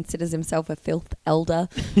filth and considers himself a filth elder.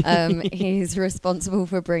 He's responsible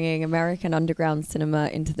for bringing American underground cinema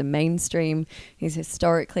into the mainstream. He's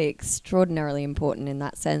historically extraordinarily important in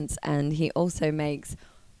that sense, and he also makes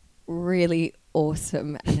really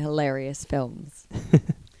awesome and hilarious films.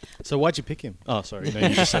 So why'd you pick him? Oh, sorry. No,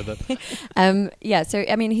 you just said that. Yeah, so,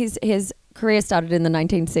 I mean, his career started in the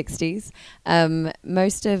 1960s.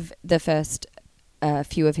 Most of the first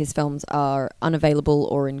few of his films are unavailable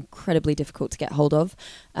or incredibly difficult to get hold of.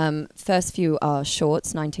 First few are shorts.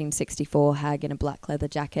 1964, Hag in a Black Leather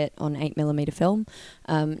Jacket on 8mm film.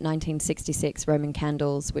 1966, Roman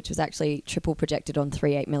Candles, which was actually triple projected on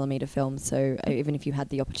 3 8mm films, so even if you had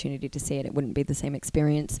the opportunity to see it, it wouldn't be the same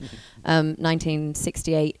experience.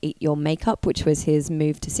 1968, Eat Your Makeup, which was his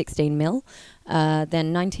move to 16mm.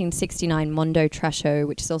 Then 1969, Mondo Trasho,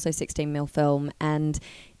 which is also 16mm film, and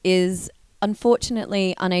is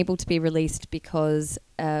unfortunately unable to be released because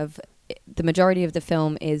of the majority of the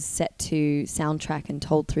film is set to soundtrack and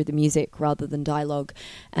told through the music rather than dialogue,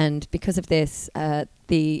 and because of this,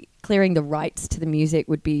 the clearing the rights to the music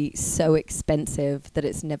would be so expensive that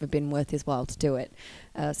it's never been worth his while to do it.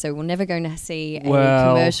 So we're never going to see a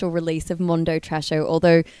commercial release of Mondo Trasho,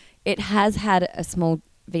 although it has had a small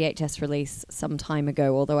VHS release some time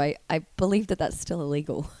ago, although I believe that that's still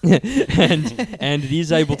illegal. and it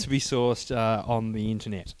is able to be sourced on the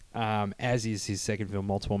internet, as is his second film,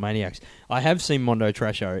 Multiple Maniacs. I have seen Mondo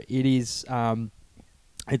Trasho. It is...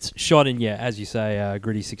 it's shot in, as you say,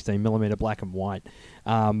 gritty 16mm black and white.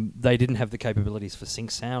 They didn't have the capabilities for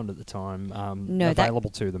sync sound at the time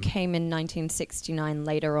available to them. Came in 1969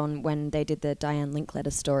 later on when they did the Diane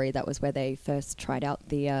Linkletter story. That was where they first tried out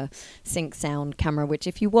the sync sound camera, which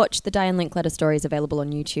if you watch the Diane Linkletter story is available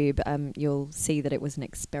on YouTube, you'll see that it was an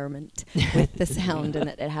experiment with the sound and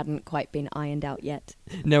that it hadn't quite been ironed out yet.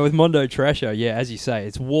 Now with Mondo Trasho, as you say,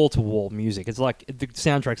 it's wall-to-wall music. It's like the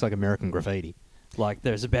soundtrack's like American Graffiti. Like,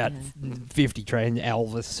 there's about 50 trains,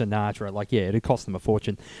 Elvis, Sinatra. It'd cost them a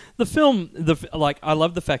fortune. The film, I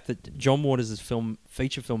love the fact that John Waters'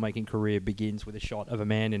 feature filmmaking career begins with a shot of a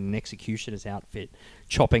man in an executioner's outfit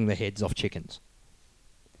chopping the heads off chickens.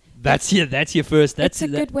 That's your first. That's a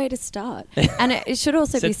good way to start. And it should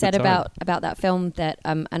also be said about that film that,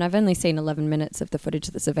 and I've only seen 11 minutes of the footage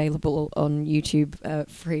that's available on YouTube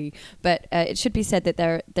free, but it should be said that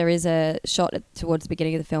there is a shot towards the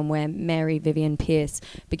beginning of the film where Mary Vivian Pearce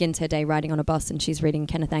begins her day riding on a bus and she's reading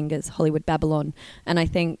Kenneth Anger's Hollywood Babylon. And I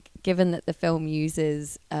think, given that the film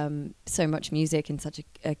uses so much music in such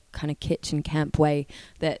a kind of kitsch and camp way,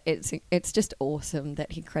 that it's just awesome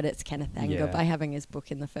that he credits Kenneth Anger by having his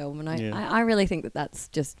book in the film. And I really think that that's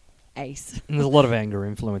just ace. And there's a lot of Anger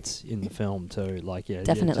influence in the film too.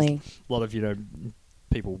 Definitely. A lot of,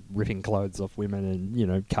 people ripping clothes off women and, you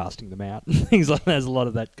know, casting them out and things like that. There's a lot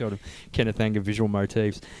of that kind of Kenneth Anger visual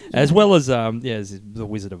motifs, as well as as the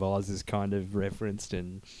Wizard of Oz is kind of referenced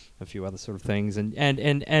and a few other sort of things, and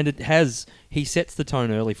it has, he sets the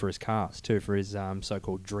tone early for his cast too, for his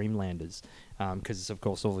so-called Dreamlanders, because of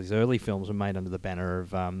course all these early films were made under the banner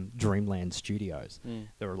of Dreamland Studios.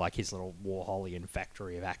 They were like his little Warholian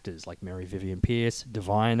factory of actors like Mary Vivian Pearce,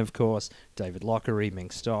 Divine of course, David Lockery,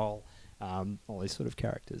 Ming Stoll, all these sort of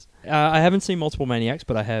characters. I haven't seen Multiple Maniacs,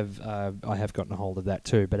 but I have gotten a hold of that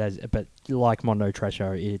too. But like Mondo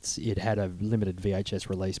Trasho, it had a limited VHS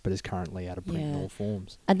release, but is currently out of print in all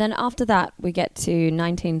forms. And then after that, we get to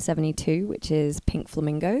 1972, which is Pink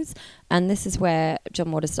Flamingos, and this is where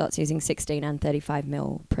John Waters starts using 16 and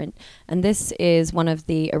 35mm print. And this is one of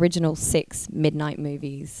the original 6 midnight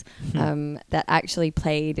movies that actually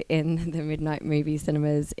played in the midnight movie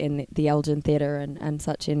cinemas in the Elgin Theatre and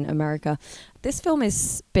such in America. This film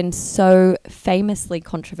has been so famously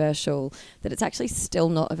controversial that it's actually still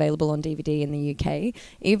not available on DVD in the UK.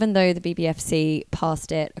 Even though the BBFC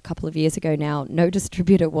passed it a couple of years ago now, no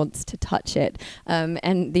distributor wants to touch it.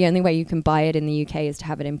 And the only way you can buy it in the UK is to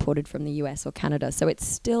have it imported from the US or Canada. So it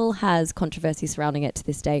still has controversy surrounding it to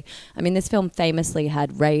this day. I mean, this film famously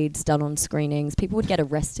had raids done on screenings. People would get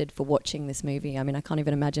arrested for watching this movie. I mean, I can't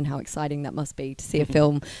even imagine how exciting that must be to see a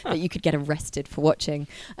film that you could get arrested for watching.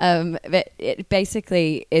 But it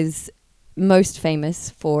basically is most famous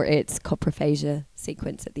for its coprophagia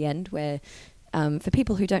sequence at the end, where for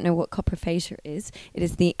people who don't know what coprophagia is, it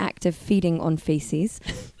is the act of feeding on feces.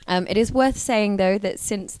 It is worth saying, though, that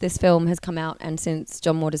since this film has come out and since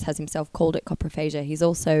John Waters has himself called it coprophagia, he's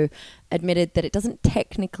also admitted that it doesn't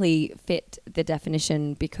technically fit the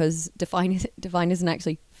definition because Divine isn't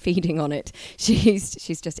actually feeding on it. She's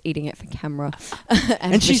just eating it for camera.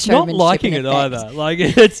 And she's not liking it either. Like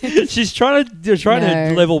she's trying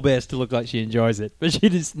to level best to look like she enjoys it, but she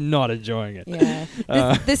is not enjoying it.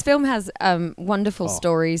 Yeah. This film has wonderful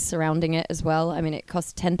stories surrounding it as well. I mean, it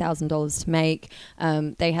cost $10,000 to make.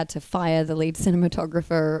 They had to fire the lead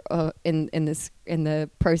cinematographer in the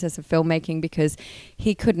process of filmmaking because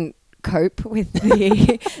he couldn't cope with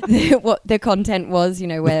what the content was, you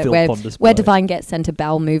know, where Divine gets sent a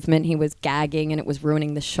bowel movement, he was gagging and it was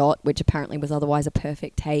ruining the shot, which apparently was otherwise a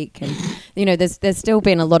perfect take. And you know, there's still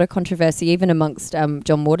been a lot of controversy even amongst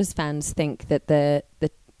John Waters fans think that the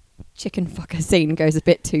chicken fucker scene goes a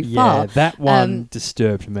bit too far. Yeah, that one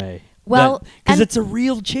disturbed me. Well, because it's a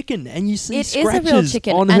real chicken and you see scratches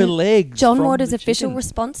chicken, on her legs. John Waters' official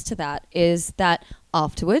response to that is that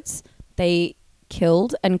afterwards they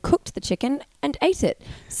killed and cooked the chicken and ate it.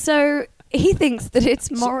 So he thinks that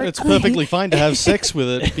it's morally... It's perfectly fine to have sex with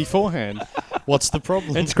it beforehand. What's the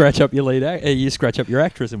problem? And scratch up your you scratch up your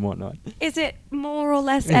actress and whatnot. Is it more or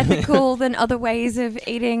less ethical than other ways of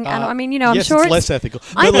eating? I mean, you know, I'm sure it's less ethical.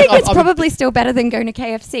 I think it's probably still better than going to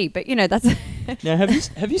KFC, but you know, that's... Now,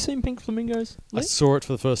 have you seen Pink Flamingos, Lee? I saw it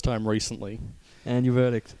for the first time recently. And your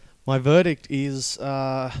verdict? My verdict is...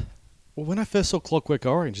 well, when I first saw Clockwork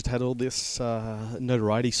Orange, it had all this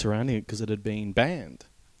notoriety surrounding it because it had been banned.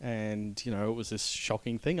 And, you know, it was this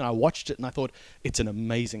shocking thing. I watched it and I thought, it's an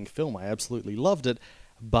amazing film. I absolutely loved it.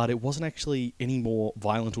 But it wasn't actually any more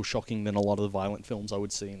violent or shocking than a lot of the violent films I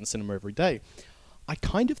would see in the cinema every day. I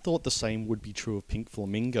kind of thought the same would be true of Pink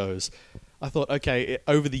Flamingos. I thought, okay,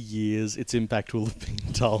 over the years, its impact will have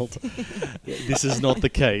been told. This is not the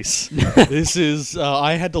case. This is...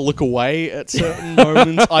 I had to look away at certain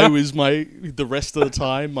moments. The rest of the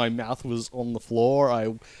time, my mouth was on the floor.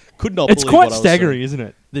 I could not believe what I was It's quite seeing. staggering, isn't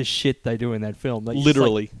it? The shit they do in that film.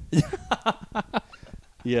 Literally.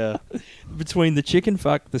 Yeah. Between the chicken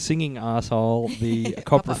fuck, the singing asshole, the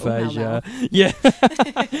coprophagia,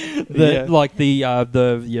 like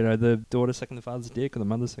the daughter sucking the father's dick or the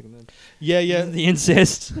mother sucking the the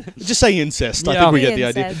incest. Just say incest. I think we get the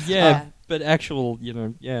idea. Yeah. But actual,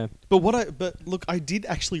 But look, I did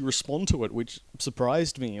actually respond to it, which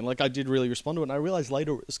surprised me, and I did really respond to it. And I realized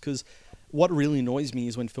later it was because what really annoys me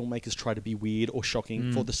is when filmmakers try to be weird or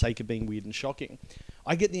shocking for the sake of being weird and shocking.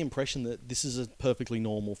 I get the impression that this is a perfectly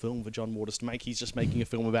normal film for John Waters to make. He's just making a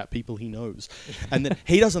film about people he knows. And that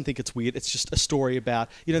he doesn't think it's weird. It's just a story about,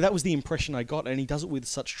 that was the impression I got. And he does it with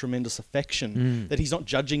such tremendous affection that he's not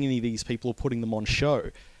judging any of these people or putting them on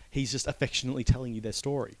show. He's just affectionately telling you their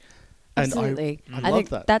story. And absolutely. I love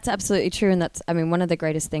that. That's absolutely true. And that's, one of the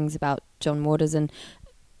greatest things about John Waters. And,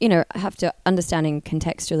 I have to understanding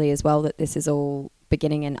contextually as well that this is all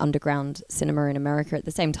beginning in underground cinema in America. At the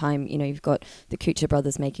same time, you've got the Kuchar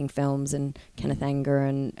brothers making films and Kenneth Anger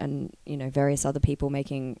and various other people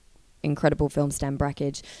making incredible films, Stan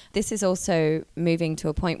Brakhage. This is also moving to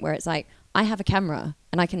a point where it's like, I have a camera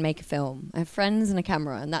and I can make a film. I have friends and a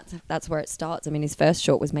camera, and that's where it starts. I mean, his first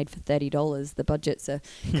short was made for $30. The budgets are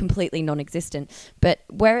completely non-existent. But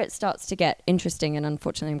where it starts to get interesting, and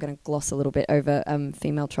unfortunately I'm going to gloss a little bit over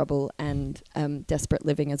Female Trouble and Desperate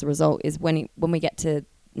Living as a result, is when we get to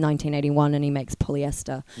 1981 and he makes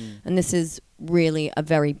Polyester. And this is really a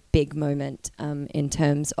very big moment in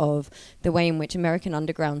terms of the way in which American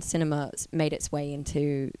underground cinema made its way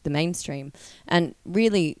into the mainstream. And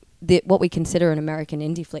really, what we consider an American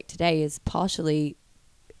indie flick today is partially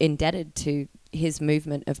indebted to his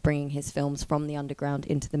movement of bringing his films from the underground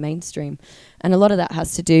into the mainstream. And a lot of that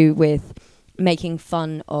has to do with making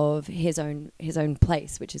fun of his own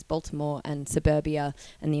place, which is Baltimore and suburbia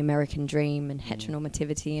and the American dream and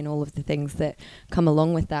heteronormativity and all of the things that come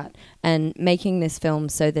along with that, and making this film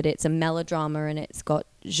so that it's a melodrama and it's got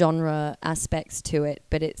genre aspects to it,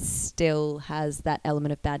 but it still has that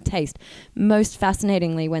element of bad taste. Most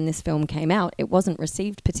fascinatingly, when this film came out, it wasn't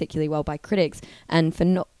received particularly well by critics, and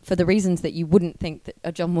for the reasons that you wouldn't think that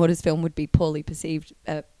a John Waters film would be poorly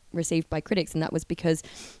received by critics, and that was because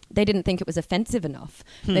they didn't think it was offensive enough.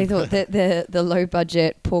 They thought that the low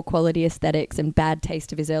budget, poor quality aesthetics and bad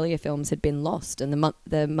taste of his earlier films had been lost, and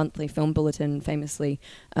the Monthly Film Bulletin famously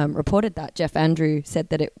reported that. Jeff Andrew said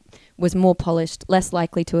that it was more polished, less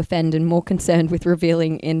likely to offend, and more concerned with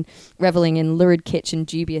reveling in lurid kitsch and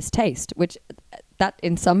dubious taste, which that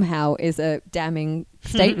in somehow is a damning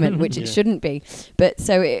statement, which it shouldn't be. But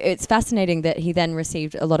so it's fascinating that he then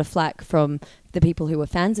received a lot of flack from the people who were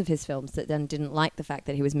fans of his films that then didn't like the fact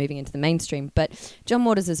that he was moving into the mainstream. But John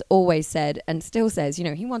Waters has always said, and still says,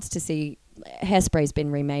 he wants to see Hairspray's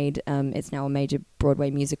been remade. It's now a major Broadway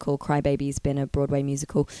musical. Crybaby's been a Broadway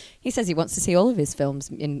musical. He says he wants to see all of his films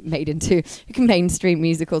made into mainstream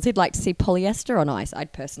musicals. He'd like to see Polyester on ice.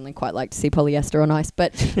 I'd personally quite like to see Polyester on ice,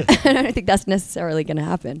 but I don't think that's necessarily going to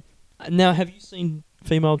happen. Now, have you seen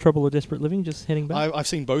Female Trouble or Desperate Living? Just heading back. I've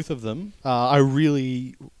seen both of them. I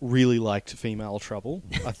really, really liked Female Trouble.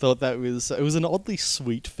 I thought it was an oddly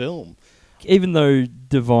sweet film. Even though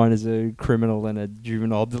Divine is a criminal and a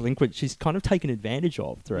juvenile delinquent, she's kind of taken advantage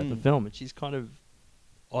of throughout the film, and she's kind of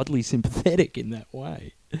oddly sympathetic in that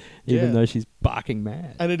way, even though she's barking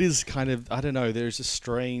mad. And it is kind of, I don't know, there's a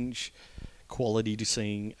strange quality to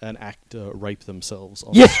seeing an actor rape themselves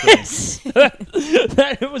on the screen.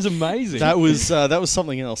 That was amazing. That was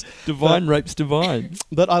something else. Divine rapes Divine.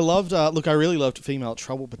 But I loved, I really loved Female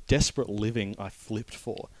Trouble, but Desperate Living I flipped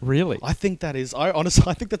for. Really? I think that is, I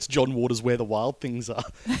think that's John Waters' Where the Wild Things Are.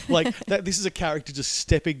 Like, this is a character just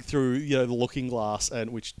stepping through, the looking glass, and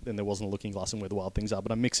there wasn't a looking glass in Where the Wild Things Are,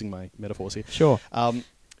 but I'm mixing my metaphors here. Sure.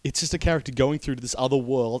 It's just a character going through to this other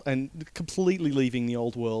world and completely leaving the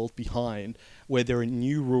old world behind, where there are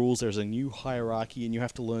new rules, there's a new hierarchy, and you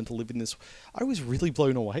have to learn to live in this. I was really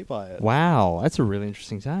blown away by it. Wow, that's a really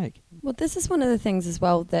interesting take. Well, this is one of the things as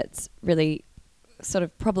well that's really sort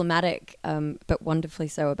of problematic, but wonderfully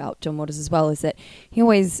so about John Waters as well, is that he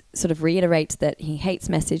always sort of reiterates that he hates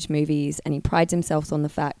message movies, and he prides himself on the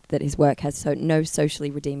fact that his work has no socially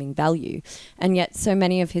redeeming value. And yet so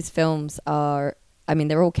many of his films are,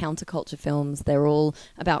 they're all counterculture films. They're all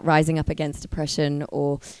about rising up against oppression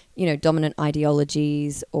or, dominant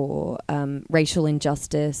ideologies or racial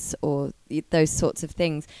injustice or those sorts of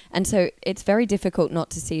things. And so it's very difficult not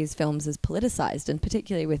to see his films as politicized. And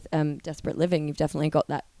particularly with Desperate Living, you've definitely got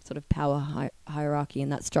that sort of power hierarchy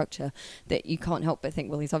and that structure that you can't help but think,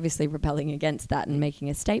 well, he's obviously rebelling against that and making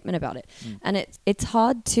a statement about it. And it's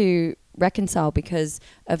hard to reconcile because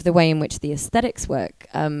of the way in which the aesthetics work,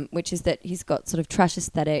 which is that he's got sort of trash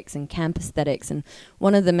aesthetics and camp aesthetics, and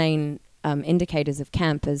one of the main indicators of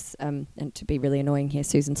camp is, and to be really annoying here,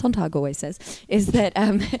 Susan Sontag always says, is that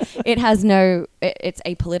it's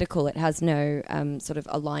apolitical, it has no sort of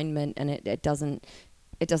alignment, and it doesn't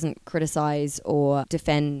criticize or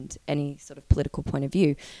defend any sort of political point of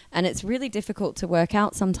view. And it's really difficult to work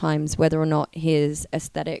out sometimes whether or not his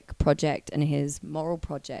aesthetic project and his moral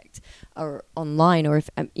project are online, or if,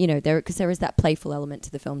 because there is that playful element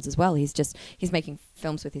to the films as well. He's making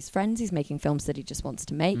films with his friends, he's making films that he just wants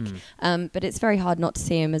to make. But it's very hard not to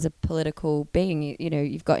see him as a political being.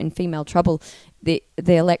 You've got in Female Trouble, the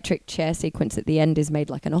electric chair sequence at the end is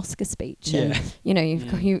made like an Oscar speech. Yeah.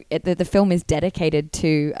 And, the film is dedicated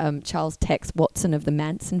to Charles Tex Watson of the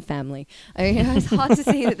Manson family. It's hard to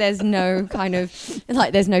see that there's no kind of,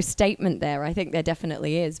 there's no statement there. I think there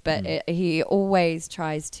definitely is, but he always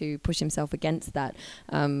tries to push himself against that,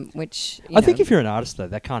 which... I think if you're an artist, though,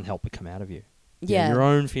 that can't help but come out of you. Yeah. Your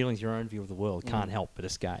own feelings, your own view of the world can't help but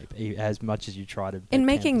escape, as much as you try to... In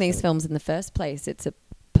making these films in the first place, it's a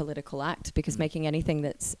political act, because making anything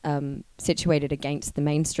that's situated against the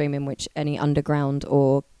mainstream, in which any underground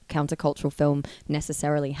or countercultural film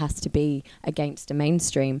necessarily has to be against a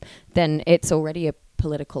mainstream, then it's already a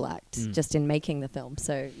political act just in making the film.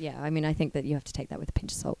 So yeah, I mean, I think that you have to take that with a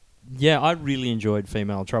pinch of salt. Yeah, I really enjoyed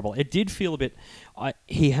Female Trouble. It did feel a bit...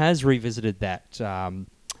 he has revisited that,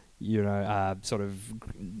 sort of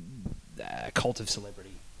cult of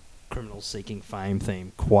celebrity, criminals seeking fame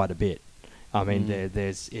theme quite a bit. I mean,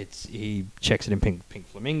 he checks it in Pink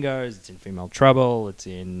Flamingos, it's in Female Trouble, it's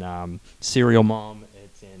in Serial Mom,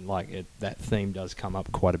 it's in, that theme does come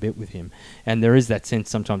up quite a bit with him. And there is that sense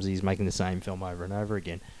sometimes he's making the same film over and over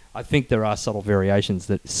again. I think there are subtle variations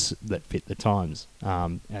that fit the times.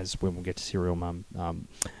 As when we'll get to Serial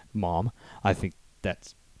Mom, I think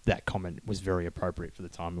that comment was very appropriate for the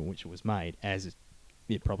time in which it was made, as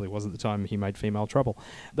it probably wasn't the time he made Female Trouble.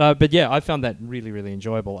 But yeah, I found that really, really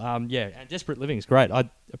enjoyable. And Desperate Living is great. I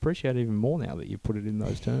appreciate it even more now that you put it in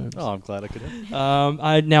those terms. Oh, I'm glad I could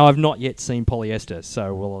help. Now, I've not yet seen Polyester,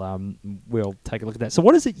 so we'll take a look at that. So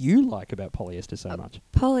what is it you like about Polyester so much?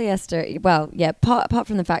 Polyester, well, yeah, apart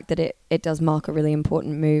from the fact that it does mark a really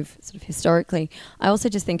important move sort of historically, I also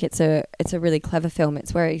just think it's a really clever film.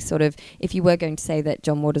 It's where he sort of, if you were going to say that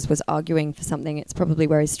John Waters was arguing for something, it's probably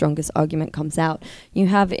where his strongest argument comes out. You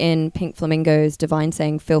have in Pink Flamingos Divine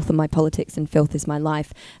saying, "Filth are my politics and filth is my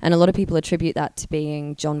life," and a lot of people attribute that to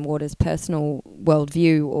being John Waters' personal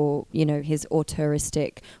worldview, or his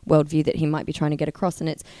auteuristic worldview that he might be trying to get across. And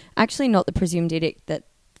it's actually not the presumed edict that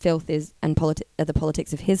filth is and are the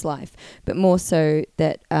politics of his life, but more so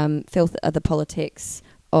that filth are the politics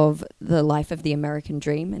of the life of the American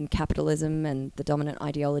dream and capitalism and the dominant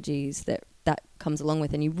ideologies that comes along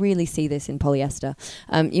with. And you really see this in Polyester.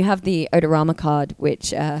 You have the Odorama card,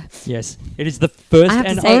 which... yes, it is the first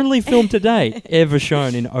and only film to date ever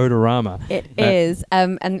shown in Odorama. It is.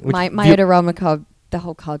 And my Odorama card, the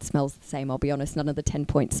whole card smells the same, I'll be honest. None of the 10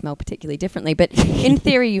 points smell particularly differently. But in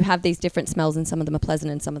theory, you have these different smells, and some of them are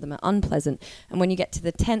pleasant and some of them are unpleasant. And when you get to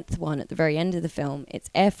the 10th one at the very end of the film, it's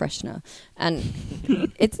air freshener. And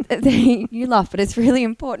you laugh, but it's really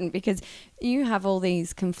important, because you have all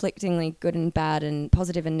these conflictingly good and bad and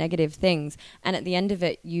positive and negative things. And at the end of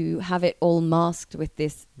it, you have it all masked with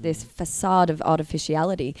this facade of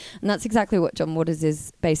artificiality. And that's exactly what John Waters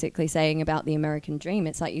is basically saying about the American dream.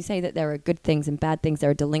 It's like you say that there are good things and bad things. There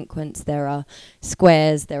are delinquents, there are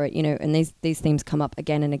squares, there are, and these themes come up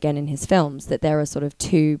again and again in his films, that there are sort of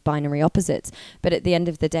two binary opposites. But at the end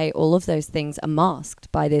of the day, all of those things are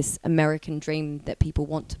masked by this American dream that people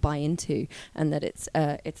want to buy into, and that it's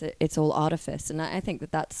all artificial. And I think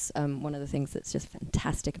that that's one of the things that's just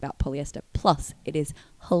fantastic about Polyester. Plus, it is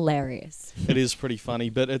hilarious. It is pretty funny,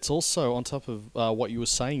 but it's also, on top of what you were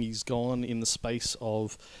saying, he's gone in the space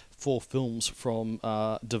of 4 films from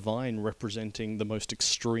Divine representing the most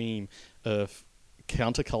extreme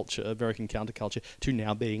counterculture, American counterculture, to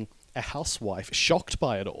now being a housewife, shocked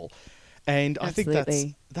by it all. And Absolutely. I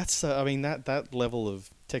think that's that level of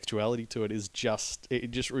textuality to it is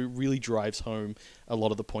it really drives home a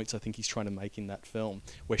lot of the points I think he's trying to make in that film,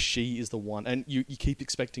 where she is the one, and you keep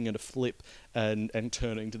expecting her to flip and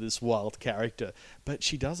turn into this wild character, but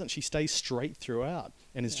she doesn't. She stays straight throughout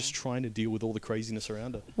and is just trying to deal with all the craziness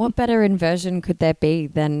around her. What better inversion could there be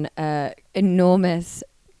than enormous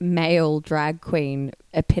male drag queen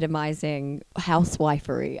epitomizing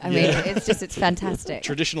housewifery? I mean, it's fantastic.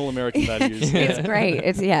 Traditional American values. It's great.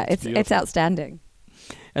 It's outstanding.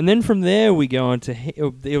 And then from there we go on to...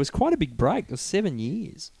 It was quite a big break. It was 7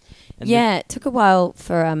 years. And it took a while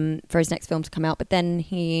for his next film to come out, but then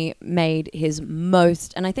he made his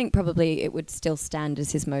most, and I think probably it would still stand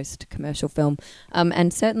as his most commercial film,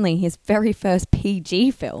 and certainly his very first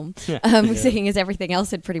PG film, seeing as everything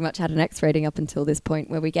else had pretty much had an X rating up until this point,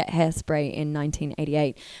 where we get Hairspray in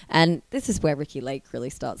 1988. And this is where Ricki Lake really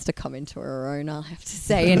starts to come into her own, I'll have to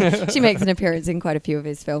say. And she makes an appearance in quite a few of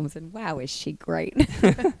his films, and wow, is she great.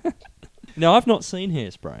 Now, I've not seen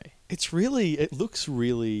Hairspray. It looks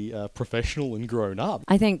really professional and grown up.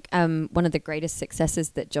 I think one of the greatest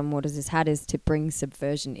successes that John Waters has had is to bring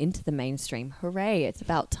subversion into the mainstream. Hooray, it's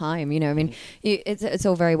about time. I mean, it's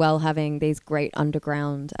all very well having these great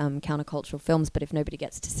underground countercultural films, but if nobody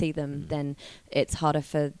gets to see them, then it's harder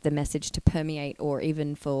for the message to permeate, or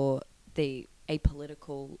even for the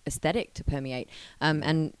apolitical aesthetic to permeate.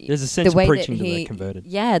 And there's a sense of preaching to the converted.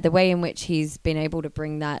 Yeah, the way in which he's been able to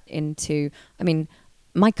bring that into... I mean...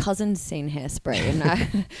 My cousin's seen Hairspray, and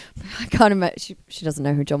I can't imagine. She doesn't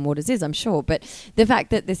know who John Waters is, I'm sure. But the fact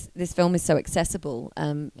that this film is so accessible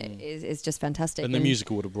is just fantastic. And the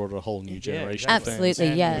musical would have brought a whole new generation. Absolutely, of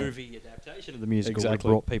fans. yeah. The movie adaptation of the musical would have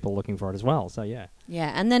brought people looking for it as well. So yeah.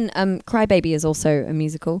 Yeah, and then Cry Baby is also a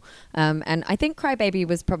musical. And I think Cry Baby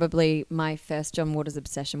was probably my first John Waters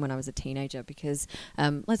obsession when I was a teenager because,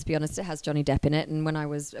 let's be honest, it has Johnny Depp in it. And when I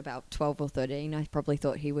was about 12 or 13, I probably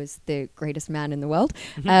thought he was the greatest man in the world.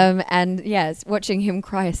 And yes, watching him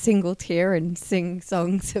cry a single tear and sing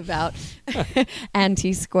songs about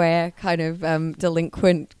anti-square kind of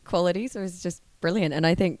delinquent qualities was just brilliant. And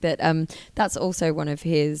I think that that's also one of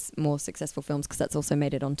his more successful films because that's also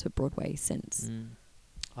made it onto Broadway since.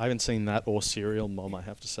 I haven't seen that or Serial Mom, I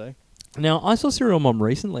have to say. Now, I saw Serial Mom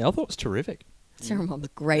recently. I thought it was terrific. Serial Mom's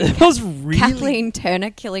great. It was really... Kathleen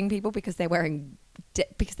Turner killing people because they're wearing...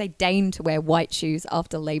 because they deign to wear white shoes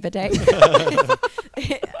after Labor Day.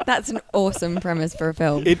 That's an awesome premise for a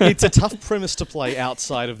film. It's a tough premise to play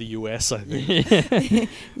outside of the US, I think.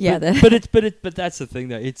 Yeah, but that's the thing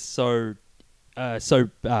though. It's so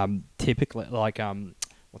typically like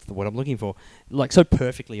what's the word I'm looking for? Like so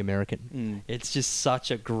perfectly American. It's just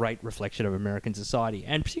such a great reflection of American society,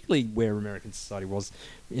 and particularly where American society was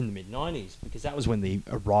in the mid-90s, because that was when the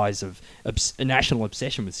rise of a national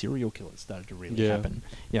obsession with serial killers started to really happen.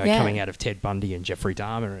 You know, coming out of Ted Bundy and Jeffrey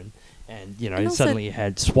Dahmer and you know, and suddenly you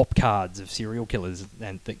had swap cards of serial killers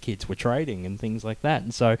and that kids were trading and things like that.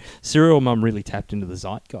 And so Serial Mum really tapped into the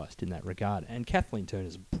zeitgeist in that regard. And Kathleen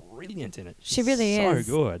Turner's brilliant in it. She really is.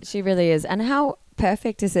 So good. She really is. And how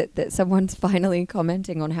perfect is it that someone's finally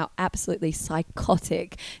commenting on how absolutely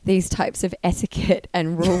psychotic these types of etiquette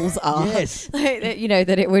and rules are? Yes. Like, that, you know,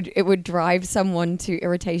 that it would drive someone to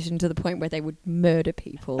irritation to the point where they would murder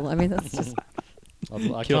people. I mean, that's just...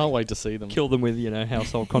 I can't wait to see them. Kill them with, you know,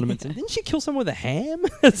 household condiments. And didn't she kill someone with a ham?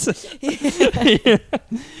 And that's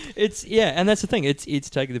the thing. It's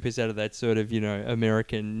taking the piss out of that sort of, you know,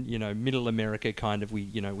 American, you know, middle America kind of, we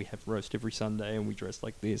have roast every Sunday and we dress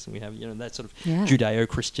like this and we have, you know, that sort of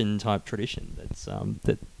Judeo-Christian type tradition that's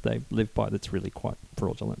that they live by that's really quite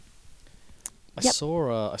fraudulent. I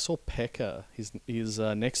saw Pecker, his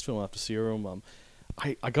next film after Serial Mum.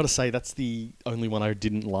 I got to say that's the only one I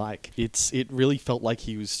didn't like. It really felt like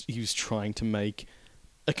he was trying to make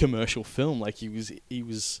a commercial film. Like he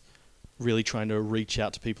was really trying to reach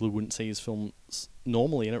out to people who wouldn't see his films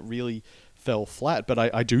normally, and it really fell flat. But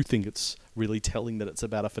I do think it's really telling that it's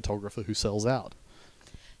about a photographer who sells out.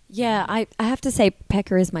 Yeah, I have to say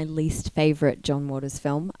Pecker is my least favourite John Waters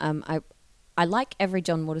film. I like every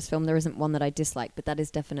John Waters film. There isn't one that I dislike, but that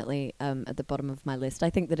is definitely at the bottom of my list. I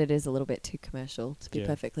think that it is a little bit too commercial, to be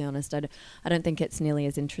perfectly honest. I don't think it's nearly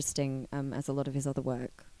as interesting as a lot of his other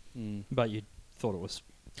work. But you thought it was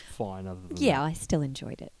fine other than that. I still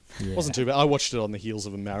enjoyed it. It wasn't too bad. I watched it on the heels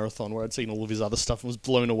of a marathon where I'd seen all of his other stuff and was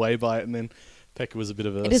blown away by it, and then Pecker was a bit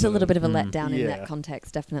of a... It is a little bit of a letdown in that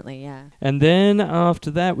context, definitely, yeah. And then after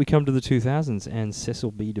that, we come to the 2000s and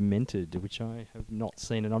Cecil B. Demented, which I have not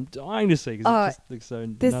seen and I'm dying to see because it just looks so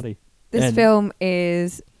nutty. This film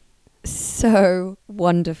is so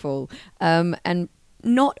wonderful. And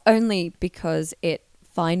not only because it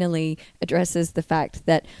finally addresses the fact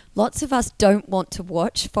that lots of us don't want to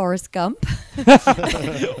watch Forrest Gump.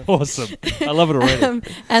 Awesome. I love it already.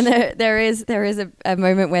 And there is a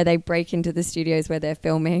moment where they break into the studios where they're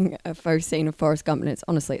filming a faux scene of Forrest Gump, and it's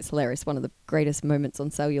hilarious. One of the greatest moments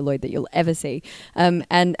on celluloid that you'll ever see. And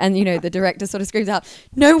you know, the director sort of screams out,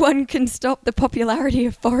 "No one can stop the popularity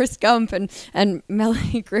of Forrest Gump," and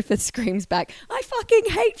Melanie Griffith screams back, "I fucking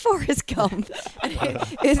hate Forrest Gump." And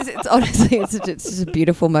it's honestly it's just a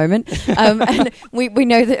beautiful moment. And we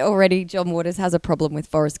know that already John Waters has a problem with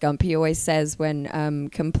Forrest Gump. He always says when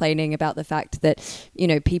complaining about the fact that, you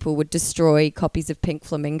know, people would destroy copies of Pink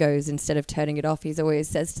Flamingos instead of turning it off, he always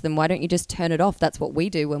says to them, "Why don't you just turn it off? That's what we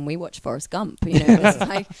do when we watch Forrest Gump." You know, it's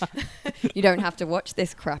like, you don't have to watch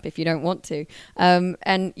this crap if you don't want to.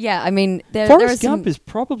 And yeah, I mean, Forrest Gump is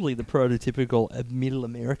probably the prototypical middle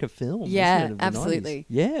America film. Yeah, isn't it, of the absolutely. 90s?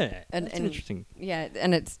 Yeah, and interesting. Yeah,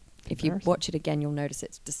 and it's... If you watch it again, you'll notice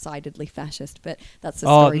it's decidedly fascist, but that's a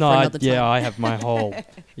story for another time. Yeah, I have my whole...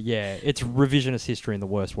 it's revisionist history in the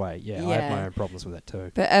worst way. Yeah, I have my own problems with that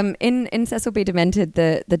too. But in Cecil B. Demented,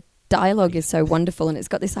 the dialogue is so wonderful, and it's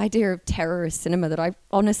got this idea of terrorist cinema that I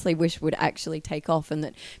honestly wish would actually take off, and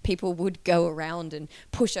that people would go around and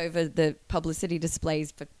push over the publicity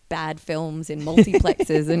displays for bad films in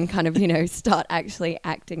multiplexes and kind of, you know, start actually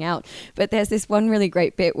acting out. But there's this one really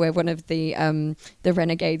great bit where one of the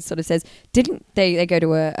renegades sort of says, "Didn't they go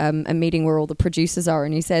to a meeting where all the producers are,"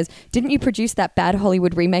 and he says, "Didn't you produce that bad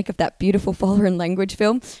Hollywood remake of that beautiful foreign language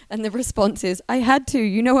film?" And the response is, "I had to.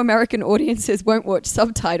 You know, American audiences won't watch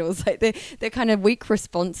subtitles." Like their kind of weak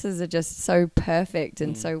responses are just so perfect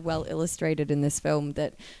and so well illustrated in this film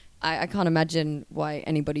that I can't imagine why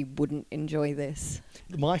anybody wouldn't enjoy this.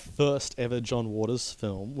 My first ever John Waters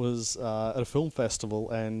film was at a film festival,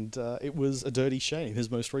 and it was A Dirty Shame,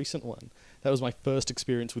 his most recent one. That was my first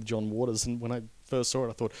experience with John Waters, and when I first saw it,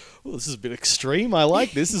 I thought, oh, this is a bit extreme. I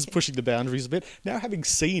like this. This is pushing the boundaries a bit. Now, having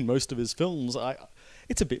seen most of his films,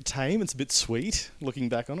 it's a bit tame. It's a bit sweet, looking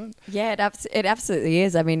back on it. Yeah, it absolutely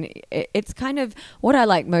is. I mean, it's kind of... What I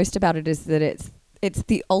like most about it is that it's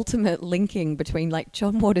the ultimate linking between like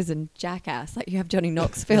John Waters and Jackass. Like you have Johnny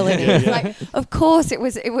Knoxville in it. It's like, of course, it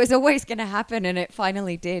was always going to happen, and it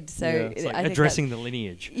finally did. So It's like I think addressing the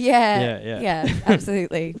lineage. Yeah,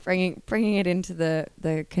 absolutely. Bringing it into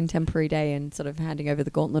the contemporary day and sort of handing over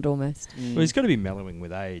the gauntlet almost. Well, he's got to be mellowing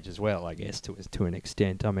with age as well, I guess, to an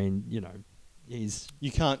extent. I mean, you know,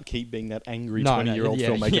 you can't keep being that angry No, 20-year-old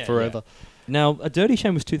filmmaker forever. Yeah. Now, A Dirty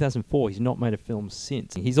Shame was 2004. He's not made a film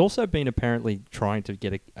since. He's also been apparently trying to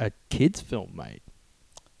get a kids film made.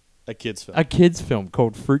 A kids film. A kids film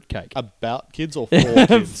called Fruitcake. About kids or for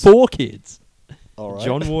kids? For kids. All right.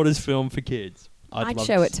 John Waters film for kids. I'd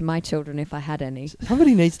show it to my children if I had any.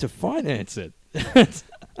 Somebody needs to finance it.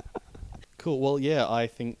 Cool. Well, yeah, I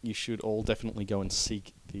think you should all definitely go and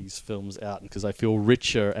seek these films out, because I feel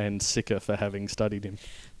richer and sicker for having studied him.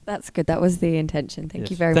 That's good. That was the intention. Thank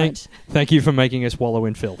Yes. you very much. Thank you for making us wallow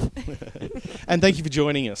in filth. And thank you for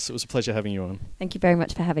joining us. It was a pleasure having you on. Thank you very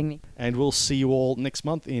much for having me. And we'll see you all next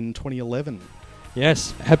month in 2011.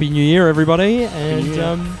 Yes. Happy New Year, everybody. New Year.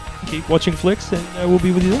 And keep watching flicks, and we'll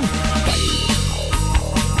be with you then. Bye.